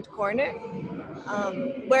right-hand corner,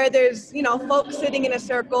 where there's, folks sitting in a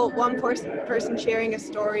circle, one person sharing a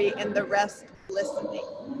story and the rest listening.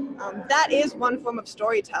 That is one form of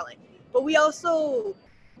storytelling, but we also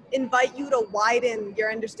invite you to widen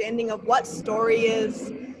your understanding of what story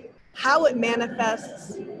is, how it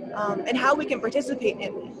manifests, and how we can participate in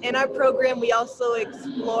it. In our program, we also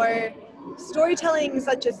explore storytelling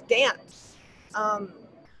such as dance,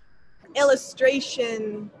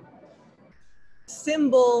 illustration,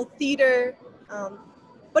 symbol, theater,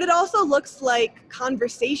 but it also looks like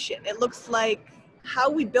conversation. It looks like how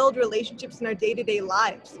we build relationships in our day-to-day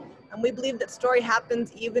lives. And we believe that story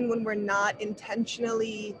happens even when we're not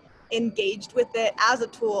intentionally engaged with it as a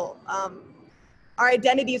tool. Our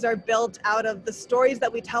identities are built out of the stories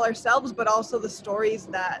that we tell ourselves, but also the stories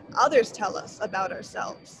that others tell us about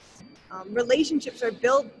ourselves. Relationships are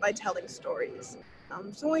built by telling stories.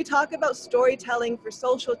 So when we talk about storytelling for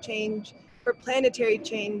social change, for planetary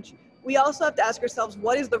change, we also have to ask ourselves,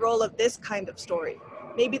 what is the role of this kind of story?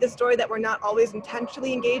 Maybe the story that we're not always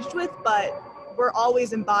intentionally engaged with, but we're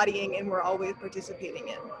always embodying and we're always participating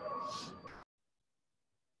in.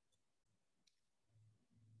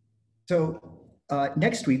 So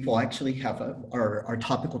next week, we'll actually have our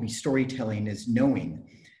topic will be storytelling is knowing.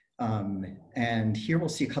 And here we'll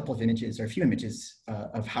see a couple of images, or a few images,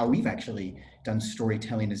 of how we've actually done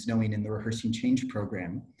storytelling as knowing in the Rehearsing Change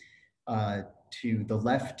program. To the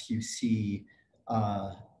left, you see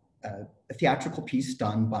a theatrical piece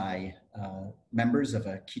done by members of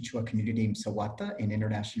a Quechua community in Sawata and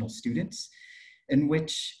international students, in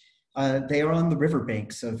which they are on the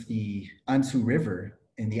riverbanks of the Anzu River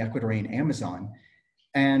in the Ecuadorian Amazon.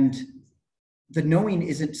 And the knowing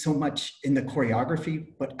isn't so much in the choreography,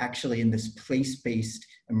 but actually in this place-based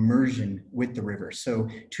immersion with the river. So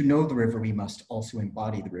to know the river, we must also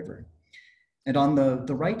embody the river. And on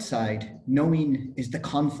the right side, knowing is the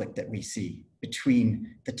conflict that we see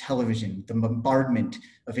between the television, the bombardment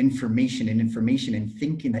of information and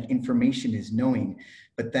thinking that information is knowing,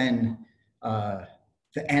 but then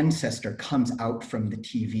the ancestor comes out from the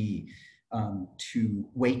TV to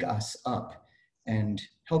wake us up and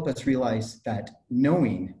help us realize that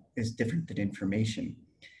knowing is different than information.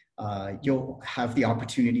 You'll have the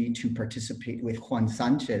opportunity to participate with Juan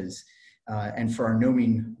Sanchez and for our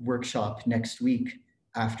knowing workshop next week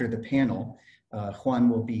after the panel. Juan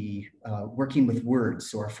will be working with words.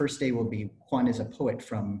 So our first day will be, Juan is a poet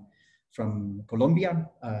from Colombia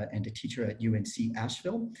and a teacher at UNC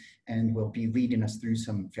Asheville, and will be leading us through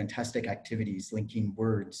some fantastic activities linking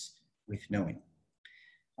words with knowing.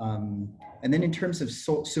 And then in terms of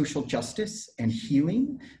social justice and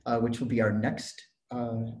healing, which will be our next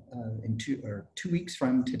in 2 weeks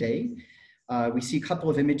from today, we see a couple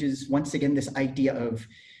of images. Once again, this idea of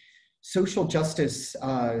social justice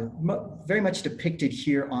very much depicted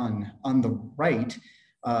here on the right,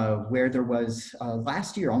 where there was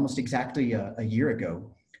last year, almost exactly a year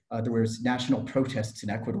ago, there was national protests in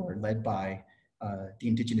Ecuador led by the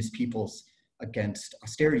indigenous peoples against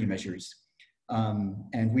austerity measures.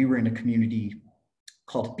 And we were in a community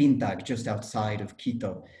called Pintag, just outside of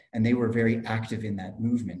Quito, and they were very active in that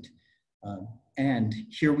movement. And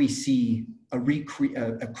here we see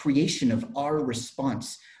a creation of our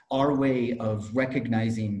response, our way of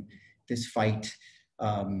recognizing this fight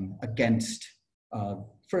against,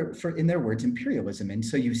 in their words, imperialism. And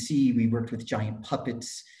so you see, we worked with giant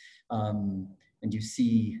puppets, and you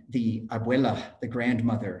see the abuela, the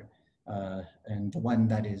grandmother, and the one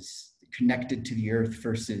that is connected to the earth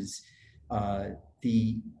versus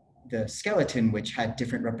the skeleton, which had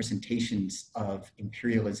different representations of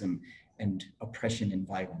imperialism and oppression and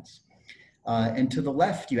violence. And to the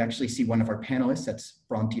left, you actually see one of our panelists, that's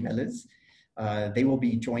Bronte Velez. They will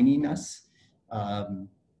be joining us on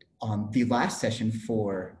the last session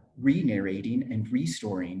for re-narrating and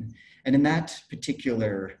restoring. And in that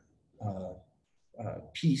particular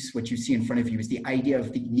piece, what you see in front of you is the idea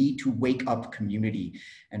of the need to wake up community,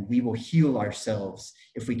 and we will heal ourselves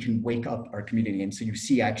if we can wake up our community. And so you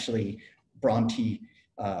see actually Bronte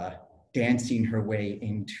dancing her way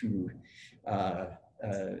into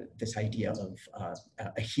this idea of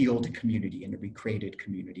a healed community and a recreated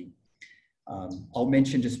community. I'll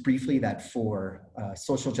mention just briefly that for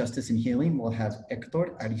social justice and healing, we'll have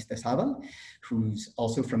Hector Aristizabal, who's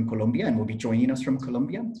also from Colombia and will be joining us from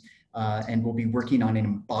Colombia. And we'll be working on an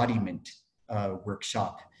embodiment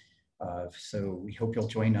workshop. So we hope you'll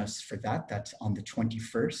join us for that. That's on the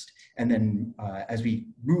 21st. And then as we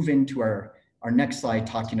move into our next slide,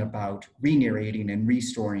 talking about re-narrating and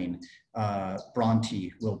restoring,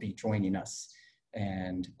 Bronte will be joining us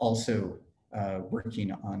and also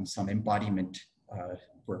working on some embodiment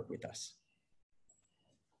work with us.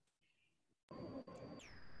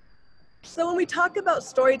 So when we talk about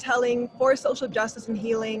storytelling for social justice and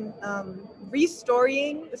healing,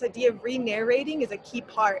 restorying, this idea of re-narrating is a key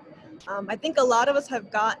part. I think a lot of us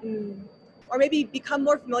have gotten, or maybe become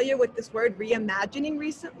more familiar with this word reimagining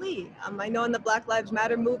recently. I know in the Black Lives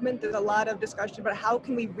Matter movement, there's a lot of discussion about how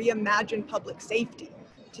can we reimagine public safety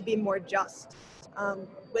to be more just.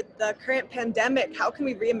 With the current pandemic, how can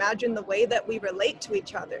we reimagine the way that we relate to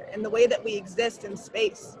each other and the way that we exist in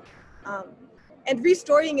space? And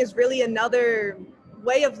restoring is really another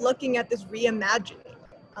way of looking at this reimagining.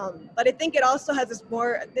 But I think it also has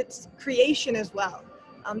it's creation as well.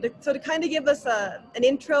 So to kind of give us an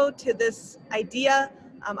intro to this idea,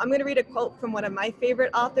 I'm going to read a quote from one of my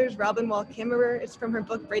favorite authors, Robin Wall Kimmerer. It's from her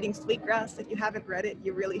book, Braiding Sweetgrass. If you haven't read it,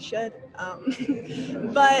 you really should.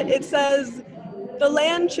 But it says, "The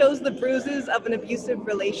land shows the bruises of an abusive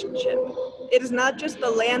relationship. It is not just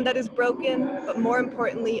the land that is broken, but more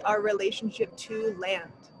importantly, our relationship to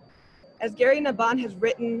land." As Gary Nabhan has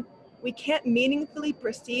written, we can't meaningfully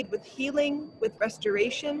proceed with healing, with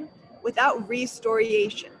restoration, without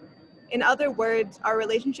restoration. In other words, our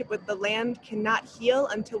relationship with the land cannot heal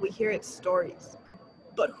until we hear its stories.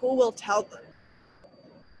 But who will tell them?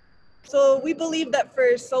 So we believe that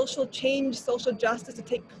for social change, social justice to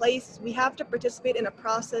take place, we have to participate in a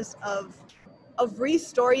process of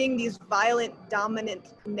restoring these violent,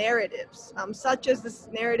 dominant narratives, such as this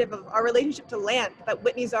narrative of our relationship to land that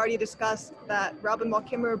Whitney's already discussed, that Robin Wall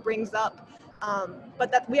Kimmerer brings up,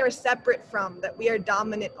 but that we are separate from, that we are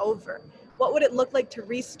dominant over. What would it look like to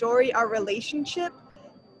restore our relationship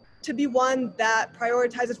to be one that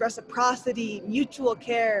prioritizes reciprocity, mutual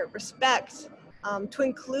care, respect, to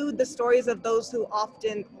include the stories of those who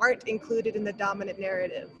often aren't included in the dominant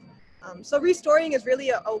narrative? So restoring is really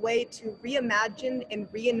a way to reimagine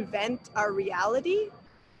and reinvent our reality,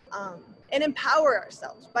 and empower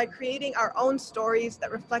ourselves by creating our own stories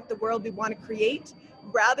that reflect the world we want to create,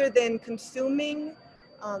 rather than consuming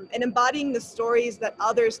and embodying the stories that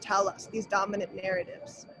others tell us, these dominant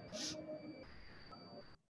narratives.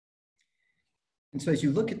 And so as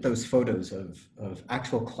you look at those photos of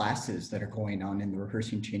actual classes that are going on in the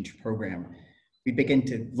Rehearsing Change program, we begin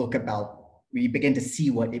to see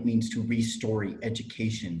what it means to restore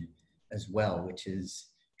education as well, which is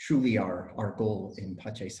truly our goal in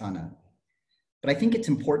Pachesana. But I think it's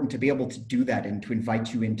important to be able to do that and to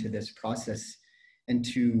invite you into this process and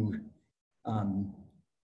to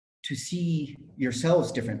see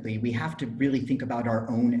yourselves differently. We have to really think about our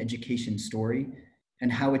own education story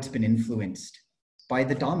and how it's been influenced by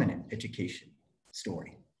the dominant education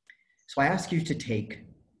story. So I ask you to take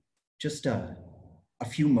just a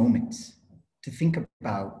few moments to think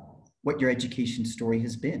about what your education story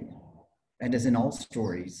has been. And as in all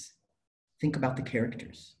stories, think about the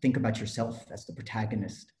characters. Think about yourself as the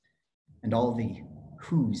protagonist and all the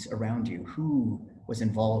who's around you. Who was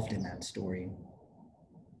involved in that story?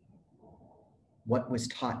 What was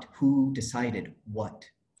taught? Who decided what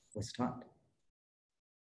was taught?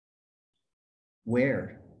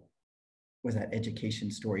 Where was that education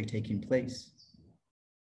story taking place?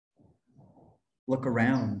 Look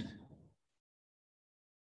around,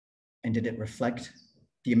 and did it reflect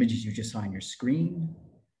the images you just saw on your screen?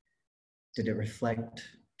 Did it reflect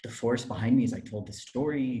the forest behind me as I told the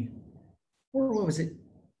story? Or was it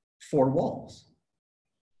four walls?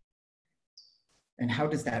 And how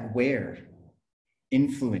does that where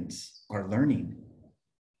influence our learning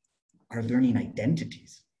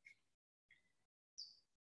identities?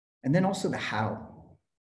 And then also the how.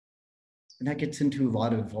 And that gets into a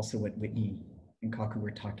lot of also what Whitney and Kaku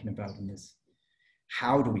were talking about in this.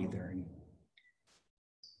 How do we learn?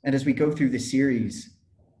 And as we go through the series,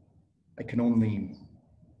 I can only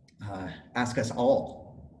ask us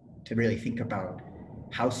all to really think about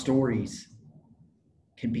how stories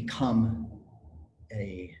can become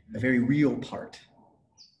a very real part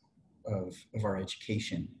of our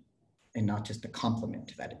education and not just a complement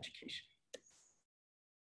to that education.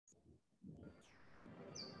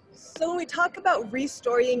 So when we talk about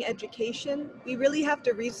restoring education, we really have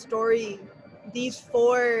to restore these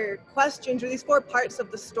four questions, or these four parts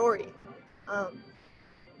of the story.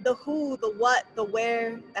 The who, the what, the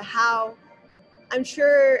where, the how. I'm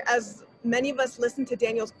sure as many of us listen to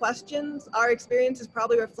Daniel's questions, our experience has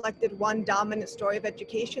probably reflected one dominant story of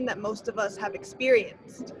education that most of us have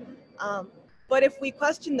experienced. But if we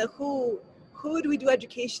question the who do we do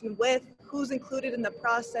education with? Who's included in the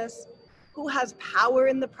process? Who has power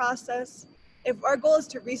in the process? If our goal is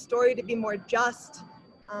to restore to be more just,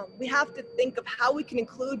 we have to think of how we can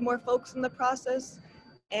include more folks in the process,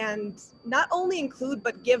 and not only include,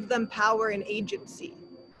 but give them power and agency.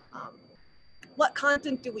 What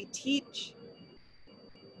content do we teach?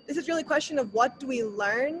 This is really a question of what do we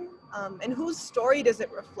learn, and whose story does it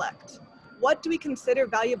reflect? What do we consider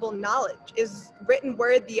valuable knowledge? Is written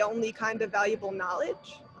word the only kind of valuable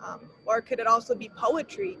knowledge? Or could it also be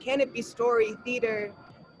poetry? Can it be story, theater,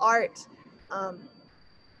 art?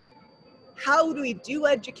 How do we do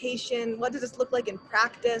education? What does this look like in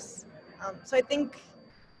practice? So I think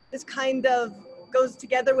this kind of goes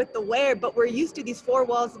together with the where, but we're used to these four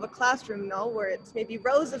walls of a classroom, no? Where it's maybe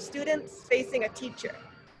rows of students facing a teacher.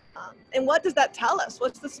 And what does that tell us?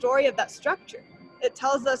 What's the story of that structure? It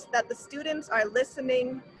tells us that the students are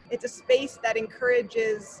listening. It's a space that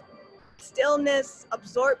encourages stillness,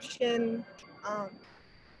 absorption.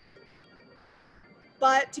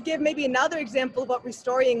 But to give maybe another example of what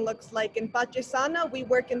restoring looks like, in Pachesana, we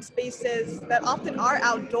work in spaces that often are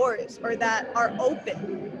outdoors or that are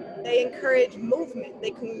open. They encourage movement,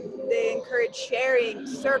 they encourage sharing,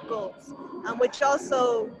 circles, which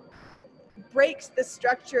also breaks the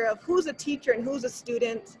structure of who's a teacher and who's a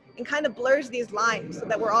student, and kind of blurs these lines so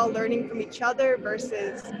that we're all learning from each other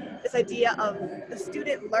versus this idea of the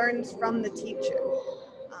student learns from the teacher.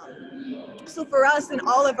 So for us in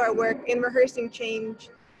all of our work in Rehearsing Change,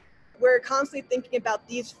 we're constantly thinking about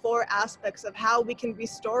these 4 aspects of how we can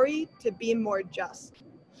restory to be more just.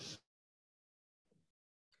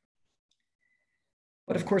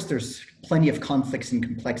 But of course, there's plenty of conflicts and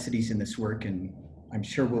complexities in this work, and I'm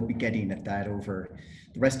sure we'll be getting at that over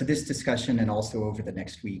the rest of this discussion and also over the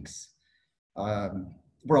next weeks.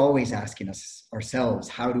 We're always asking ourselves,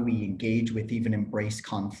 how do we engage with, even embrace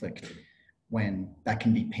conflict when that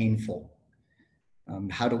can be painful?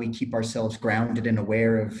 How do we keep ourselves grounded and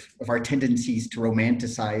aware of our tendencies to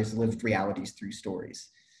romanticize lived realities through stories?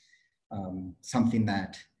 Something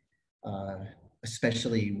that,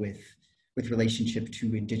 especially with relationship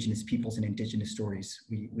to Indigenous peoples and Indigenous stories,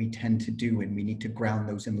 we tend to do, and we need to ground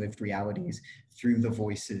those in lived realities through the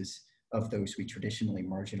voices of those we traditionally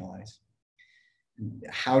marginalize.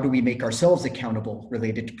 How do we make ourselves accountable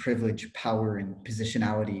related to privilege, power, and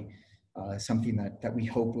positionality? Something that we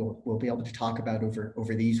hope we'll be able to talk about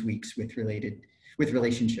over these weeks with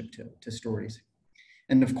relationship to stories.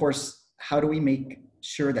 And of course, how do we make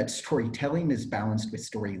sure that storytelling is balanced with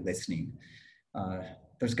story listening?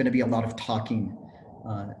 There's going to be a lot of talking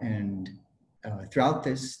throughout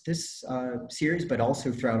this series, but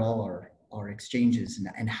also throughout all our exchanges.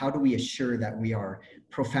 And how do we assure that we are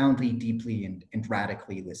profoundly, deeply, and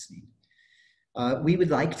radically listening? We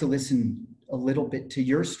would like to listen a little bit to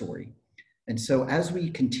your story. And so as we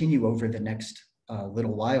continue over the next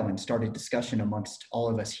little while and start a discussion amongst all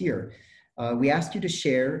of us here, we ask you to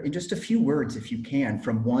share in just a few words, if you can,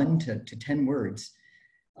 from 1 to 10 words,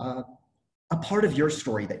 a part of your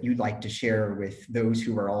story that you'd like to share with those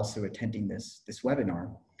who are also attending this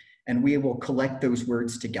webinar. And we will collect those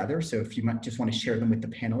words together. So if you might just want to share them with the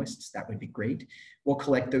panelists, that would be great. We'll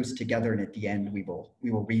collect those together, and at the end, we will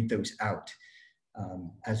read those out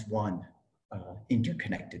as one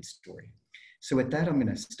interconnected story. So with that, I'm going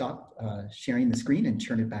to stop sharing the screen and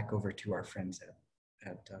turn it back over to our friends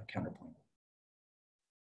at Counterpoint.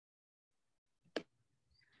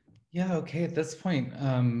 Yeah, okay, at this point,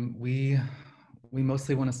 we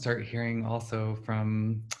mostly want to start hearing also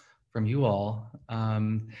from you all,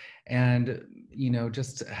 and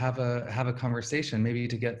just have a conversation, maybe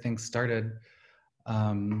to get things started.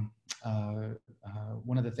 One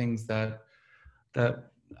of the things that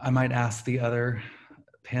I might ask the other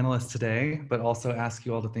panelists today, but also ask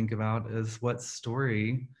you all to think about, is what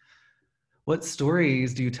stories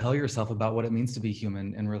do you tell yourself about what it means to be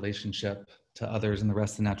human in relationship to others and the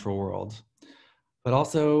rest of the natural world? But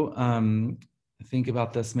also think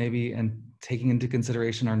about this maybe and taking into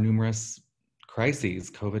consideration our numerous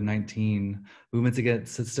crises, COVID-19, movements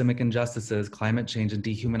against systemic injustices, climate change, and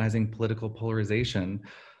dehumanizing political polarization.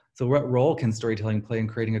 So what role can storytelling play in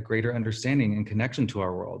creating a greater understanding and connection to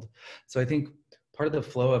our world? So I think part of the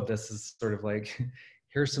flow of this is sort of like,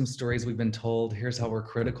 here's some stories we've been told, here's how we're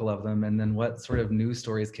critical of them, and then what sort of new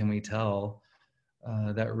stories can we tell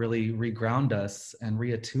that really reground us and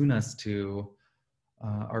reattune us to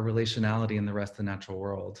our relationality in the rest of the natural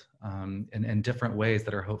world in different ways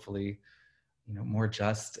that are hopefully, more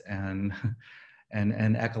just and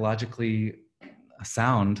ecologically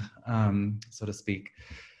sound, so to speak.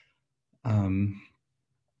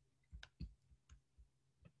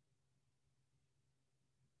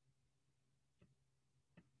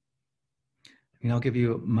 I'll give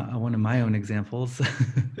you one of my own examples.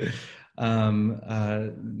 So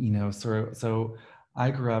I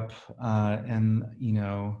grew up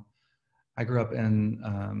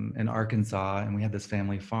in Arkansas, and we had this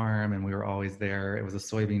family farm, and we were always there. It was a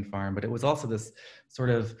soybean farm, but it was also this sort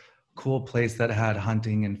of cool place that had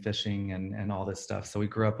hunting and fishing and all this stuff. So we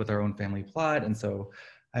grew up with our own family plot, and so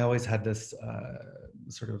I always had this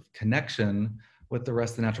sort of connection with the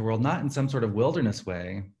rest of the natural world, not in some sort of wilderness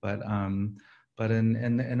way, but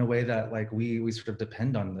in a way that, like, we sort of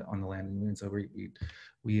depend on the land, and so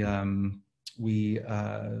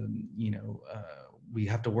we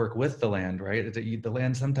have to work with the land, right? The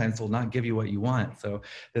land sometimes will not give you what you want. So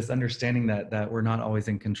this understanding that we're not always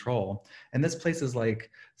in control. And this place is like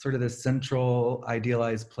sort of this central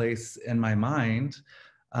idealized place in my mind.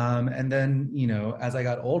 And then, as I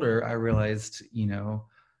got older, I realized,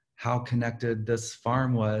 how connected this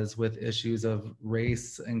farm was with issues of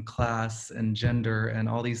race and class and gender and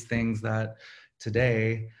all these things that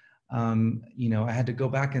today, I had to go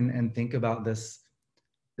back and think about this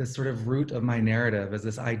sort of root of my narrative as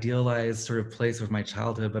this idealized sort of place of my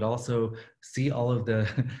childhood, but also see all of the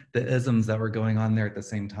isms that were going on there at the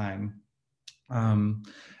same time. And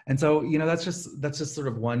so, that's just sort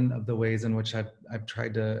of one of the ways in which I've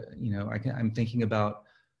tried to, I'm thinking about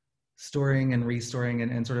storing and restoring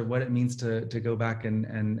and sort of what it means to go back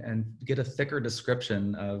and get a thicker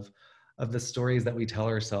description of the stories that we tell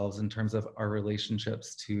ourselves in terms of our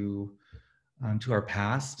relationships to our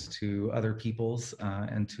past, to other people's,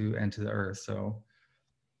 and to the earth. So.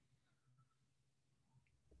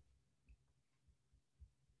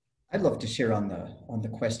 I'd love to share on the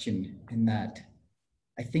question in that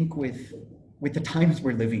I think with the times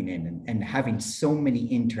we're living in and having so many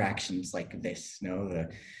interactions like this, you know, the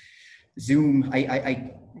Zoom,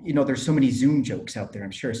 you know, there's so many Zoom jokes out there,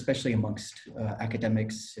 I'm sure, especially amongst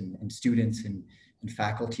academics and students and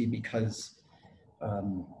faculty, because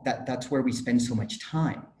that's where we spend so much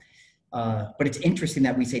time. But it's interesting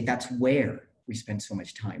that we say that's where we spend so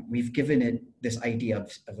much time. We've given it this idea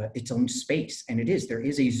of its own space, and there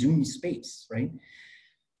is a Zoom space, right?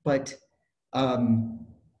 But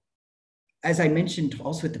as I mentioned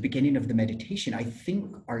also at the beginning of the meditation, I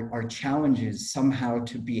think our challenge is somehow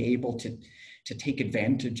to be able to take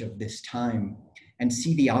advantage of this time and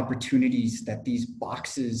see the opportunities that these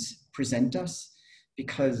boxes present us,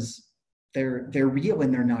 because they're real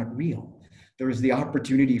and they're not real. There is the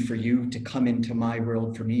opportunity for you to come into my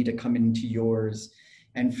world, for me to come into yours,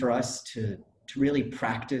 and for us to really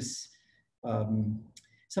practice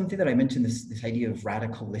something that I mentioned, this idea of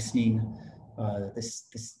radical listening, this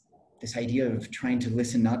idea of trying to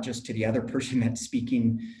listen not just to the other person that's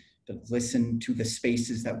speaking, but listen to the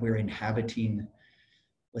spaces that we're inhabiting,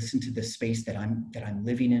 listen to the space that I'm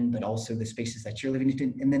living in, but also the spaces that you're living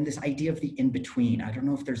in. And then this idea of the in-between. I don't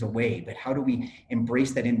know if there's a way, but how do we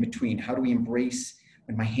embrace that in-between? How do we embrace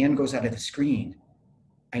when my hand goes out of the screen?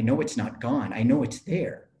 I know it's not gone. I know it's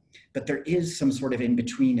there, but there is some sort of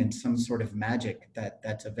in-between and some sort of magic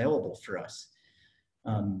that's available for us.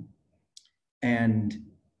 And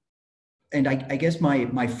I guess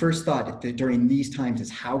my first thought during these times is,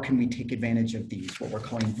 how can we take advantage of these, what we're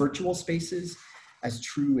calling virtual spaces, as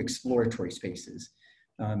true exploratory spaces?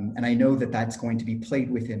 And I know that that's going to be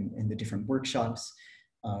played with in the different workshops.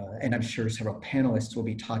 And I'm sure several panelists will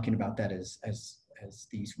be talking about that as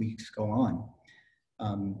these weeks go on.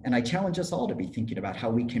 And I challenge us all to be thinking about how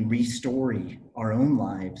we can restory our own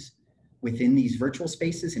lives within these virtual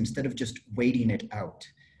spaces instead of just waiting it out.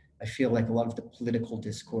 I feel like a lot of the political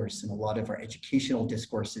discourse and a lot of our educational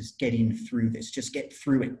discourse is getting through this, just get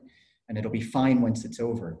through it, and it'll be fine once it's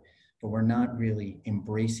over. But we're not really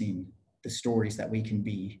embracing the stories that we can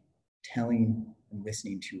be telling and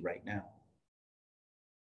listening to right now.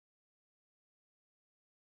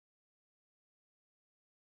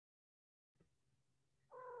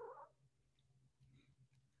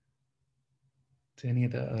 Do any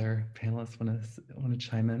of the other panelists want to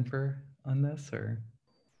chime in on this, or?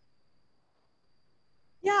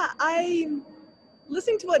 Yeah,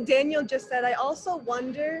 listening to what Daniel just said, I also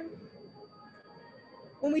wonder,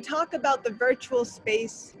 when we talk about the virtual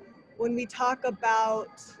space, when we talk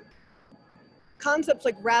about concepts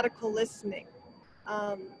like radical listening,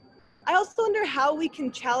 I also wonder how we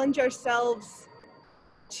can challenge ourselves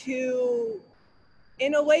to,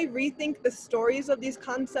 in a way, rethink the stories of these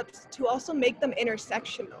concepts to also make them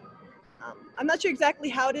intersectional. I'm not sure exactly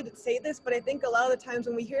how did it say this, but I think a lot of the times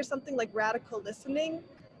when we hear something like radical listening,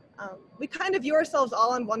 we kind of view ourselves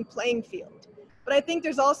all on one playing field. But I think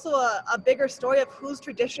there's also a bigger story of who's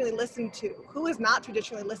traditionally listened to, who is not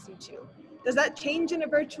traditionally listened to. Does that change in a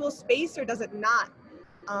virtual space or does it not?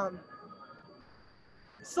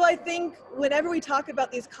 So I think whenever we talk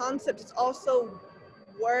about these concepts, it's also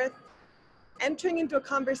worth entering into a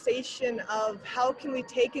conversation of how can we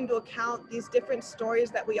take into account these different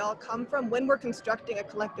stories that we all come from when we're constructing a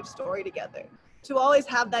collective story together. To always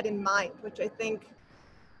have that in mind, which I think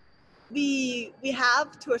we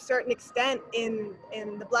have to a certain extent in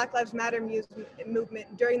the Black Lives Matter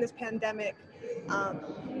movement during this pandemic,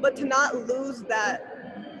 but to not lose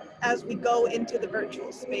that as we go into the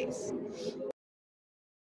virtual space.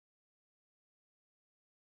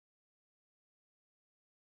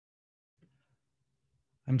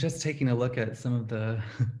 I'm just taking a look at some of the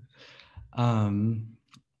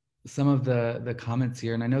comments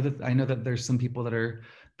here, and I know that there's some people that are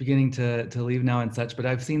beginning to leave now and such, but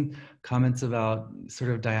I've seen comments about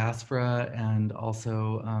sort of diaspora and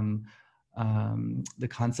also the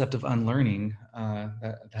concept of unlearning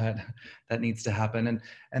that needs to happen,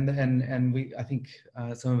 and I think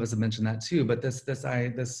some of us have mentioned that too. But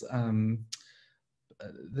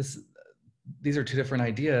these are two different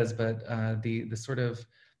ideas, but the sort of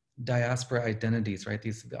diaspora identities, right?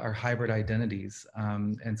 These are hybrid identities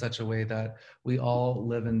in such a way that we all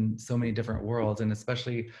live in so many different worlds, and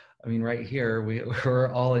especially, I mean, right here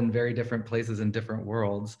we're all in very different places in different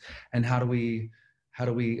worlds. And how do we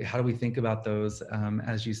think about those,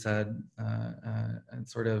 as you said, and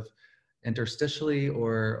sort of interstitially,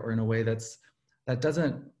 or in a way that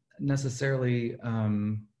doesn't necessarily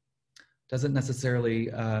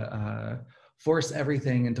force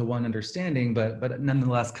everything into one understanding, but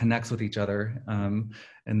nonetheless connects with each other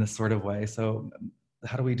in this sort of way. So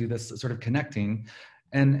how do we do this sort of connecting?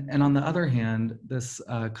 And on the other hand, this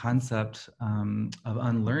concept of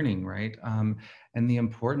unlearning, right? And the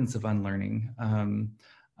importance of unlearning,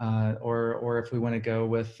 or if we want to go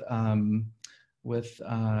with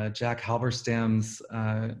Jack Halberstam's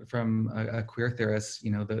from a queer theorist,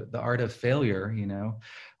 you know, the art of failure. You know,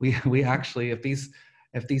 we actually, if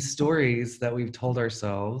these stories that we've told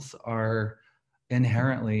ourselves are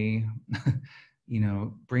inherently you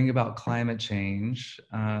know, bring about climate change,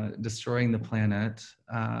 destroying the planet,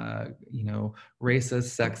 you know,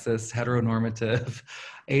 racist, sexist, heteronormative,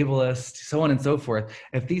 ableist, so on and so forth.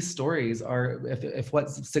 If these stories are, if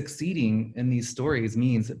what's succeeding in these stories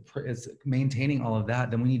means is maintaining all of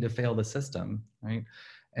that, then we need to fail the system, right?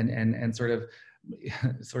 And sort of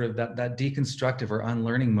that deconstructive or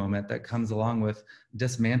unlearning moment that comes along with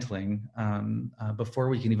dismantling before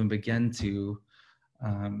we can even begin to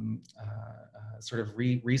sort of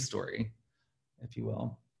restory, if you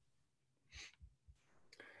will.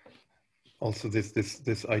 Also,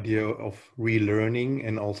 this idea of relearning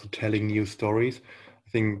and also telling new stories. I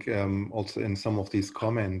think also in some of these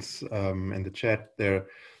comments in the chat,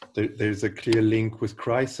 there's a clear link with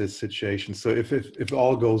crisis situations. So if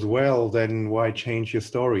all goes well, then why change your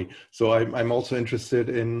story? So I'm also interested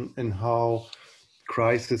in how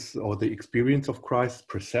crisis, or the experience of crisis,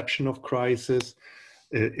 perception of crisis,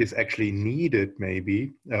 is actually needed,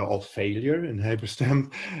 maybe, or failure in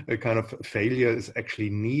Halberstam. A kind of failure is actually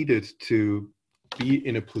needed to be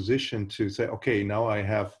in a position to say, okay, now I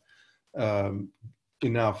have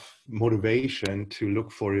enough motivation to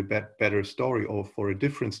look for a better story, or for a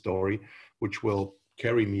different story, which will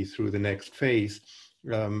carry me through the next phase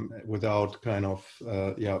without kind of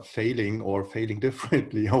failing, or failing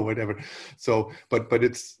differently, or whatever. So, but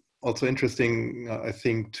it's also interesting, I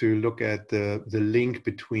think, to look at the link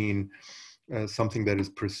between something that is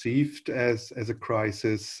perceived as a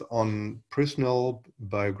crisis on personal,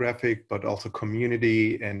 biographic, but also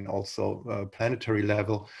community, and also planetary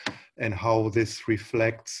level, and how this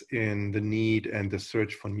reflects in the need and the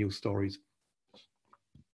search for new stories.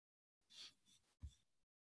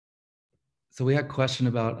 So we had a question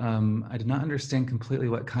about, I did not understand completely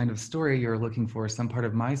what kind of story you're looking for, some part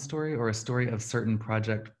of my story or a story of certain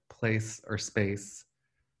project, place, or space.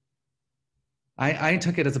 I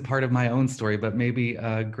took it as a part of my own story, but maybe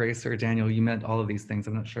Grace or Daniel, you meant all of these things,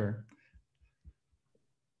 I'm not sure.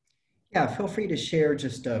 Yeah, feel free to share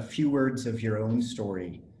just a few words of your own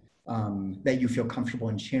story that you feel comfortable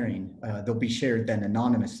in sharing. They'll be shared then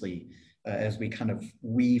anonymously as we kind of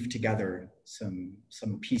weave together some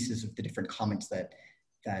pieces of the different comments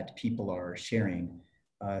that people are sharing,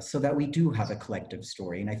 so that we do have a collective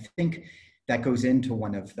story. And I think that goes into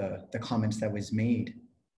one of the comments that was made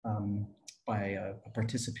by a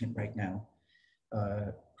participant right now,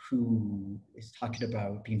 who is talking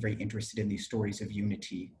about being very interested in these stories of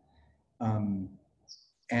unity.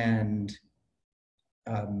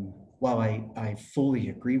 While I fully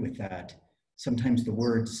agree with that, sometimes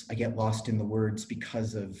I get lost in the words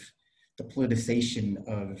because of the politicization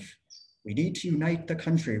of, we need to unite the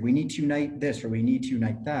country, we need to unite this, or we need to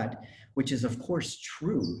unite that, which is of course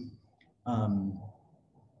true.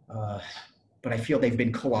 But I feel they've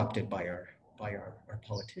been co-opted by our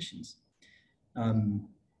politicians. And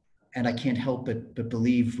I can't help but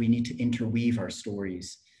believe we need to interweave our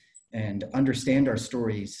stories and understand our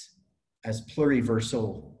stories as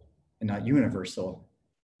pluriversal and not universal.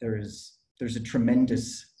 There's a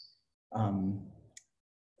tremendous,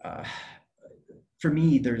 for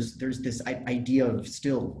me, there's this idea of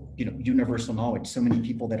still, you know, universal knowledge. So many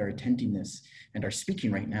people that are attending this and are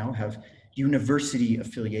speaking right now have university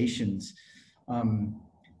affiliations.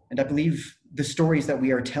 And I believe the stories that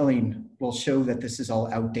we are telling will show that this is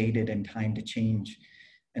all outdated and time to change.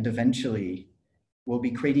 And eventually we'll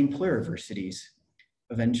be creating pluriversities.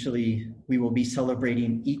 Eventually we will be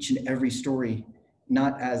celebrating each and every story,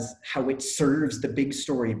 not as how it serves the big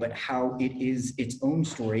story, but how it is its own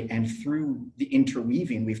story. And through the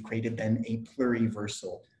interweaving, we've created then a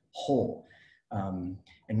pluriversal whole,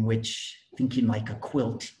 in which, thinking like a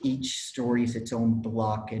quilt, each story is its own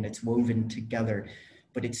block and it's woven together,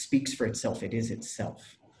 but it speaks for itself, it is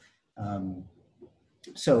itself.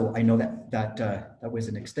 So I know that was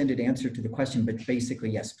an extended answer to the question, but basically,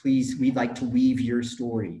 yes, please, we'd like to weave your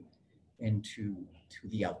story into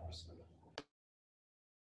the others.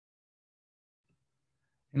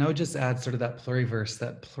 And I would just add sort of that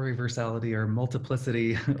pluriversality or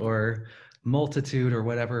multiplicity or multitude or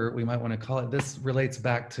whatever we might want to call it. This relates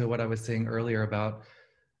back to what I was saying earlier about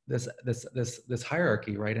this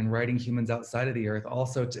hierarchy, right? And writing humans outside of the earth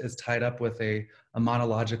also is tied up with a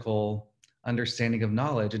monological understanding of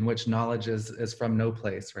knowledge, in which knowledge is from no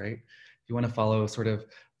place, right? If you want to follow sort of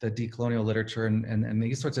the decolonial literature and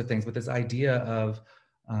these sorts of things, but this idea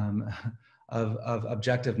um, of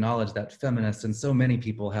objective knowledge that feminists and so many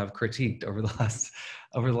people have critiqued over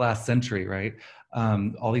the last century, right?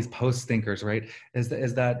 All these post thinkers, right? Is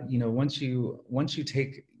that once you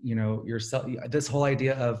take yourself, this whole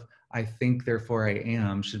idea of I think therefore I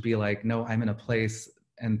am should be like, no, I'm in a place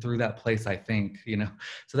and through that place I think,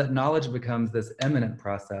 so that knowledge becomes this immanent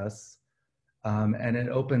process, and it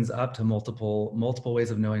opens up to multiple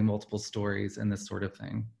ways of knowing, multiple stories, and this sort of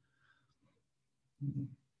thing.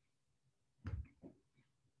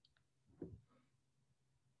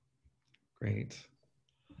 Great.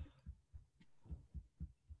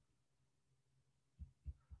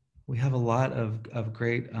 We have a lot of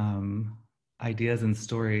great ideas and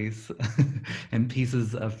stories and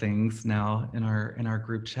pieces of things now in our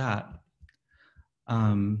group chat.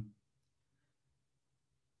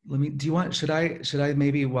 Should I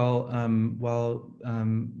maybe while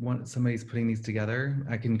somebody's putting these together,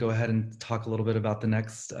 I can go ahead and talk a little bit about the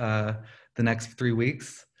next 3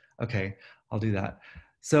 weeks. Okay, I'll do that.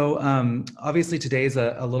 So obviously today's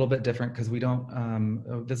a little bit different because we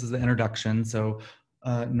don't, this is the introduction. So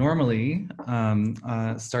normally,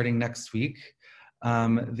 starting next week,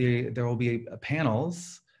 there will be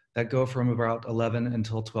panels that go from about 11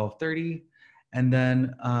 until 12:30. And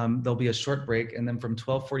then there'll be a short break. And then from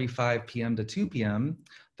 12:45 p.m. to 2 p.m.,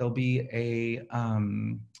 there'll be an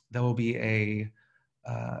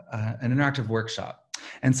interactive workshop.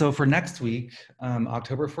 And so for next week,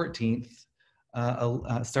 October 14th,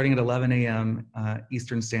 starting at 11 a.m.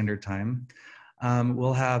 Eastern Standard Time,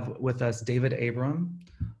 we'll have with us David Abram,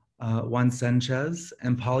 Juan Sanchez,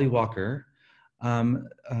 and Polly Walker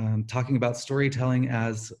talking about storytelling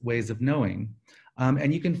as ways of knowing.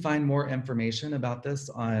 And you can find more information about this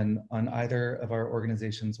on either of our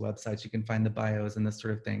organization's websites. You can find the bios and this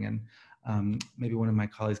sort of thing. And maybe one of my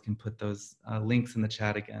colleagues can put those links in the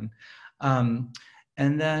chat again.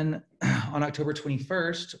 And then on October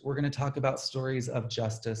 21st, we're going to talk about stories of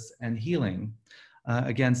justice and healing.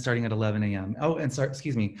 Again, starting at 11 a.m. Oh, and sorry,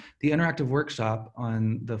 excuse me. The interactive workshop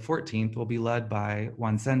on the 14th will be led by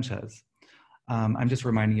Juan Sanchez. I'm just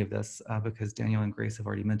reminding you of this because Daniel and Grace have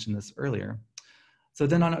already mentioned this earlier. So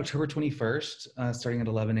then on October 21st, starting at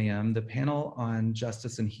 11 a.m., the panel on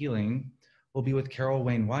justice and healing will be with Carol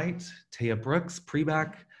Wayne White, Taya Brooks,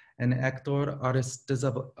 Preback, and Hector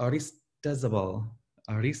Aristizabal.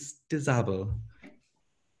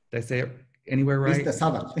 Did I say it anywhere right?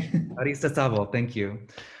 Aristizabal, thank you.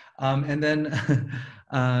 And then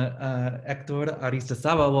Hector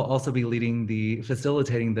Aristizabal will also be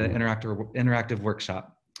facilitating the interactive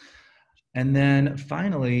workshop. And then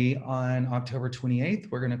finally, on October 28th,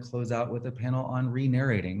 we're going to close out with a panel on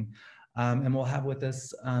re-narrating. And we'll have with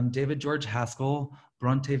us David George Haskell,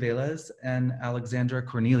 Bronte Velez, and Alexandra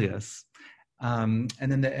Cornelius. And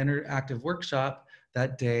then the interactive workshop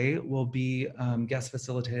that day will be guest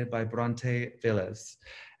facilitated by Bronte Velez.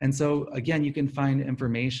 And so again, you can find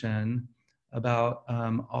information about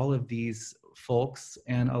all of these folks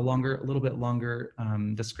and a little bit longer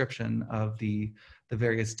description of the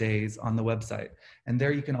various days on the website. And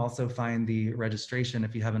there you can also find the registration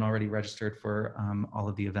if you haven't already registered for all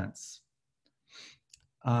of the events.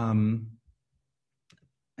 And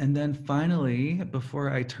then finally, before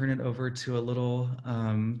I turn it over to a little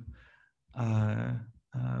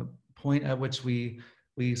point at which we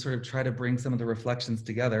sort of try to bring some of the reflections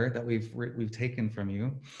together that we've taken from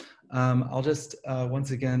you, I'll just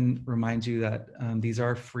once again remind you that these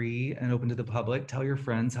are free and open to the public. Tell your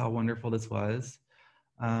friends how wonderful this was.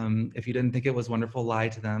 If you didn't think it was wonderful, lie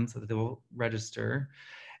to them so that they will register.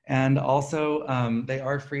 And also, they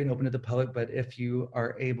are free and open to the public, but if you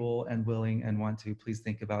are able and willing and want to, please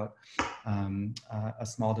think about a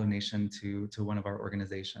small donation to one of our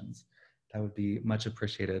organizations. That would be much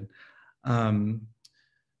appreciated. I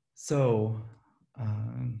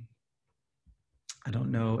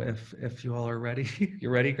don't know if you all are ready.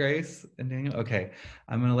 You're ready, Grace and Daniel? Okay,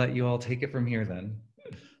 I'm gonna let you all take it from here then.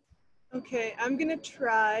 Okay, I'm gonna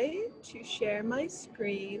try to share my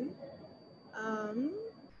screen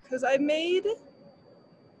because I made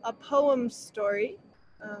a poem story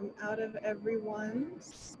out of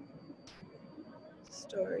everyone's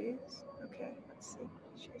stories. Okay, let's see,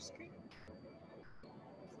 share screen.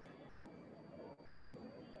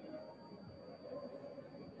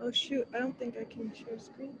 Oh shoot, I don't think I can share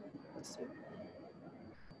screen. Let's see.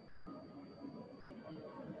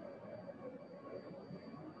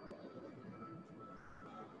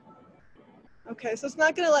 Okay, so it's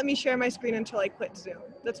not gonna let me share my screen until I quit Zoom.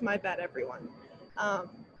 That's my bad, everyone.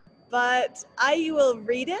 But I will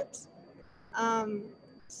read it.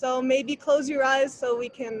 So maybe close your eyes so we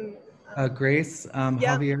can. Grace,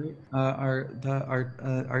 Yeah. Javier,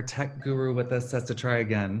 our tech guru with us says to try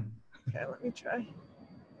again. Okay, let me try.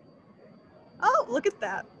 Oh, look at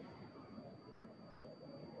that.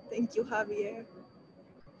 Thank you, Javier.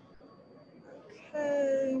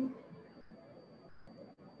 Okay.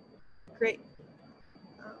 Great.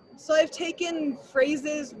 So I've taken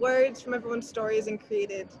phrases, words from everyone's stories and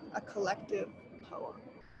created a collective poem.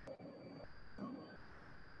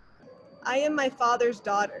 I am my father's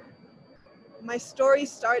daughter. My story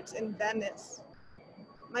starts in Venice.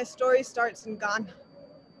 My story starts in Ghana,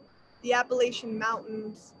 the Appalachian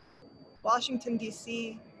Mountains, Washington,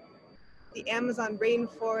 D.C., the Amazon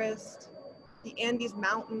rainforest, the Andes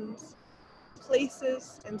Mountains,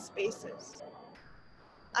 places and spaces.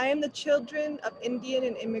 I am the children of Indian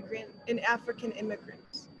and immigrant and African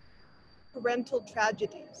immigrants, parental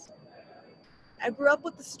tragedies. I grew up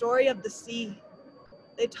with the story of the sea.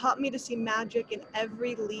 They taught me to see magic in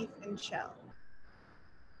every leaf and shell.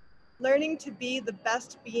 Learning to be the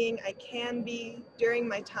best being I can be during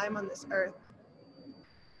my time on this earth.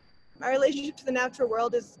 My relationship to the natural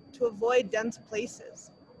world is to avoid dense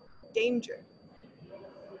places, danger.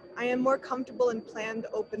 I am more comfortable in planned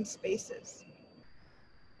open spaces.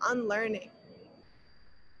 Unlearning.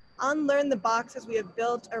 Unlearn the boxes we have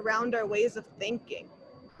built around our ways of thinking,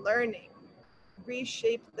 learning,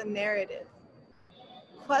 reshape the narrative.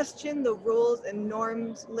 Question the rules and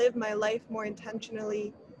norms, live my life more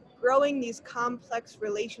intentionally, growing these complex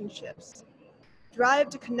relationships. Drive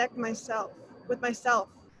to connect with myself,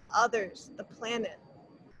 others, the planet.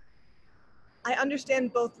 I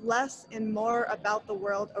understand both less and more about the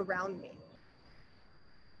world around me.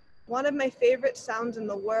 One of my favorite sounds in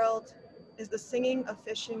the world is the singing of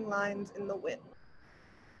fishing lines in the wind.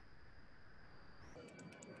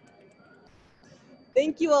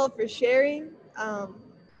 Thank you all for sharing.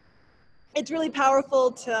 It's really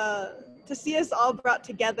powerful to see us all brought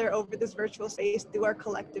together over this virtual space through our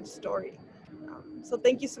collective story. So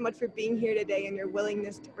thank you so much for being here today and your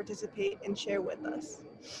willingness to participate and share with us.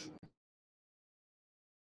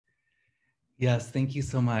 Yes, thank you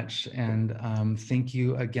so much. And thank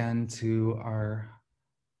you again to our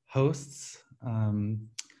hosts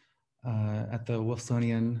at the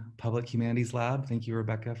Wolfsonian Public Humanities Lab. Thank you,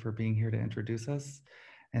 Rebecca, for being here to introduce us.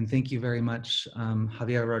 And thank you very much,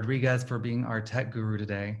 Javier Rodriguez, for being our tech guru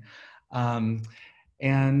today.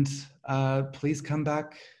 Please come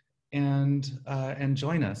back and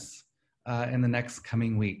join us in the next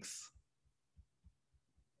coming weeks.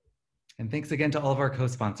 And thanks again to all of our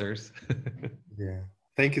co-sponsors. Yeah,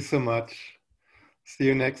 thank you so much. See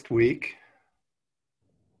you next week.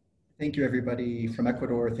 Thank you, everybody from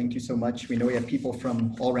Ecuador. Thank you so much. We know we have people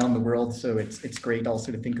from all around the world, so it's great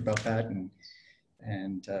also to think about that.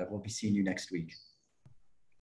 And we'll be seeing you next week.